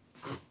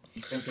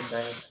 I'm thinking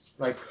back,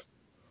 like,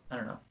 I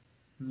don't know,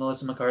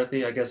 Melissa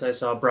McCarthy. I guess I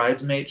saw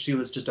Bridesmaid. She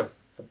was just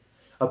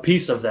a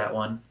piece of that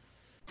one.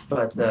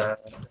 But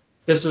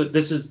this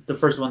is the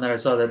first one that I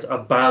saw that's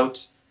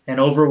about an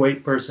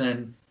overweight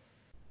person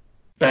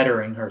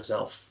bettering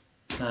herself.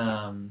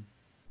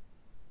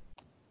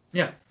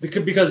 Yeah,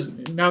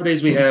 because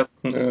nowadays we have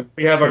our I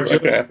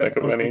can't think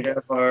of Jillian any. we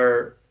have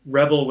our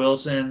Rebel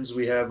Wilsons,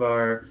 we have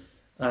our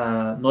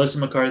Melissa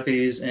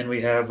McCarthy's, and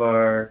we have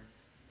our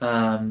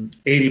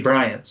 80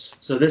 Bryant's.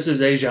 So this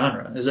is a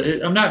genre.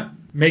 I'm not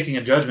making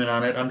a judgment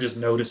on it. I'm just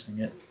noticing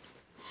it.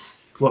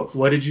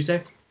 What did you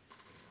say?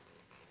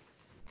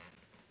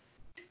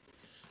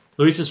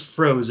 Luis is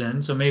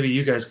frozen, so maybe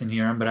you guys can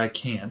hear him, but I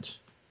can't.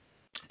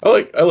 I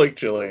like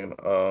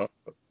Jillian.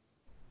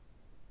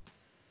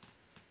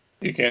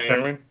 You can't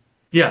hear me?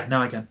 Yeah,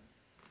 now I can.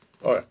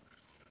 Okay.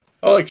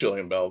 I like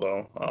Jillian Bell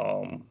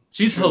though.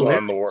 She's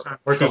hilarious.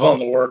 She's on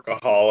the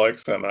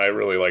Workaholics, and I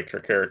really liked her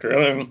character,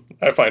 and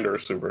I find her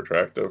super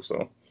attractive.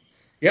 So.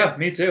 Yeah,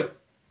 me too.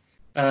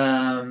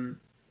 And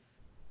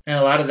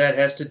a lot of that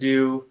has to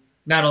do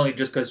not only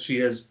just because she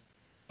is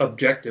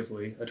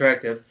objectively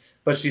attractive,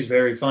 but she's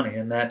very funny,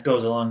 and that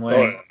goes a long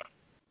way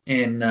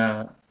in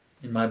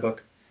my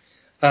book.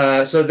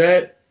 So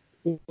that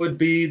would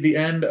be the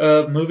end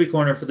of Movie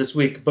Corner for this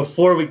week.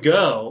 Before we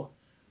go,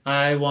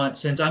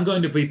 since I'm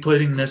going to be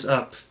putting this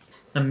up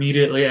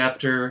immediately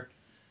after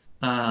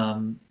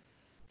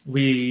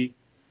we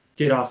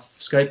get off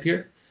Skype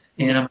here,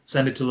 and I'm going to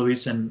send it to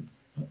Luis, and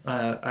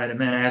I'm going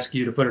to ask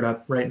you to put it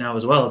up right now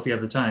as well if you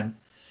have the time,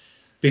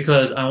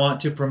 because I want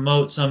to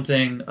promote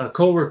something a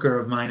coworker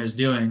of mine is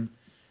doing.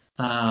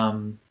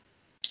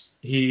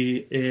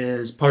 He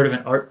is part of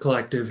an art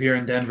collective here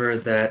in Denver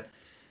that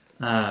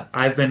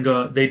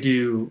they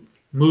do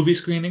movie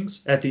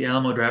screenings at the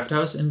Alamo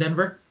Drafthouse in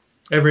Denver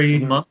every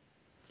month,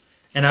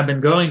 and I've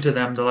been going to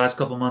them the last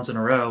couple months in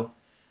a row.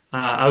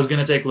 I was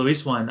going to take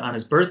Luis one on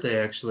his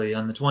birthday, actually,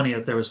 on the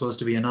 20th. There was supposed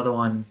to be another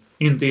one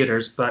in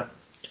theaters, but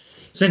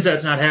since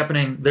that's not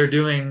happening, they're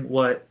doing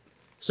what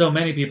so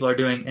many people are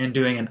doing, and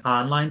doing an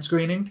online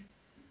screening.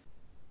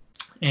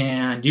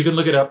 And you can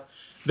look it up.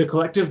 The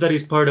collective that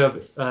he's part of,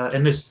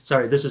 this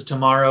is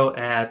tomorrow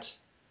at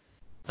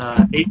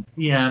 8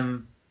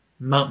 p.m.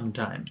 Mountain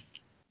Time.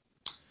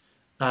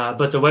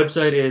 But the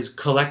website is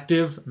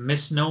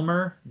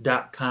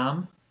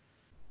collectivemisnomer.com,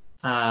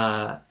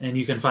 and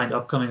you can find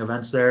upcoming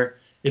events there.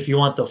 If you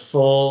want the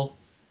full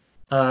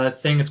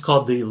thing, it's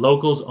called the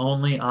Locals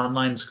Only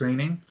Online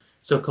Screening.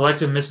 So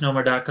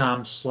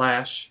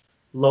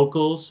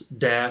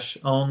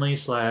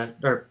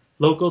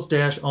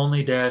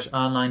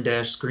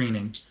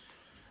collectivemisnomer.com/locals-only-online-screening.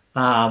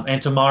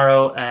 And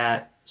tomorrow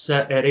at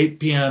 8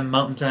 p.m.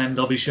 Mountain Time,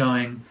 they'll be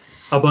showing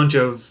a bunch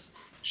of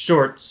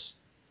shorts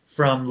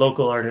from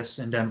local artists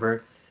in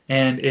Denver,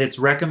 and it's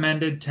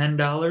recommended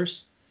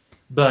 $10,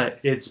 but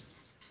it's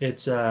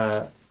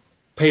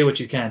pay what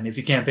you can. If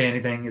you can't pay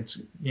anything, it's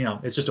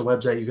just a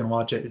website, you can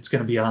watch it. It's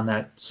going to be on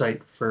that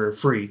site for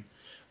free,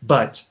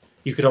 but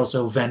you could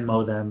also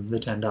Venmo them the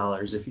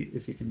 $10 if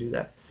you can do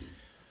that.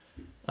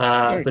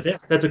 Nice. But yeah,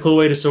 that's a cool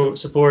way to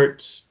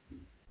support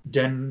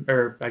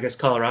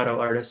Colorado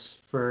artists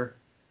for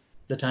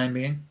the time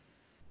being.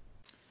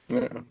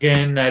 Yeah.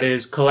 Again, that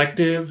is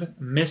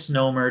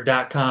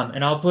collectivemisnomer.com,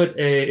 and I'll put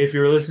if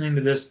you're listening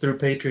to this through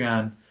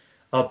Patreon,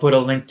 I'll put a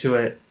link to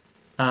it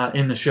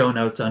in the show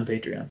notes on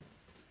Patreon.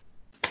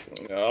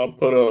 Yeah, I'll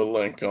put a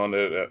link on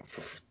it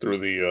through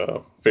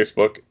the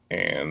Facebook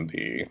and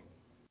the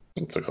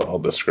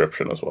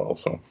description as well.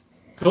 So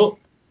cool.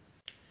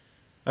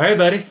 All right,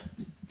 buddy.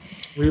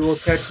 We will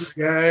catch you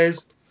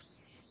guys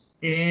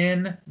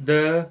in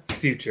the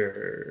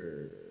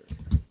future.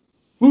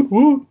 Woot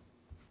woot.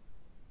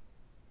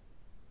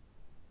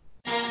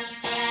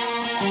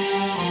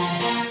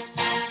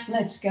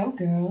 Let's go,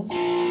 girls.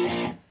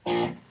 Come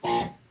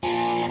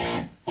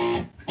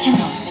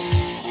on.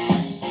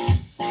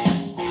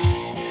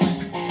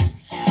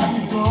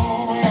 I'm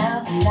going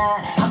out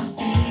tonight. I'm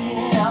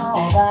feeling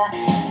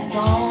alright.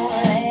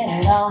 Gonna let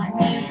it all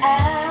hang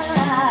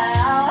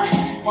out.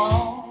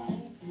 Won't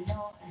need to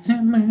know.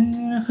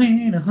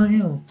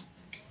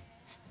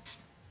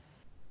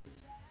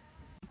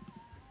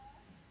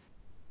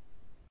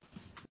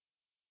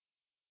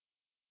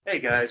 Hey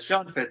guys,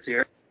 Sean Fitz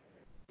here.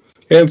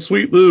 And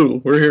Sweet Lou,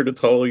 we're here to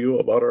tell you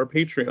about our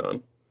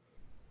Patreon.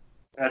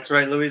 That's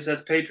right, Luis.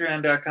 That's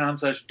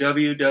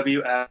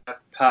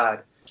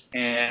patreon.com/WWFpod.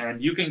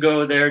 And you can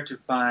go there to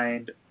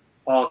find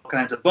all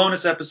kinds of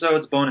bonus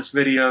episodes, bonus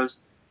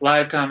videos,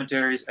 live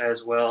commentaries,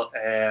 as well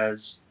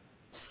as,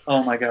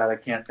 oh my God, I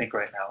can't think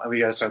right now. We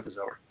got to start this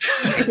over.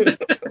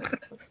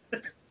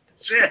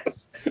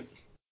 Shit.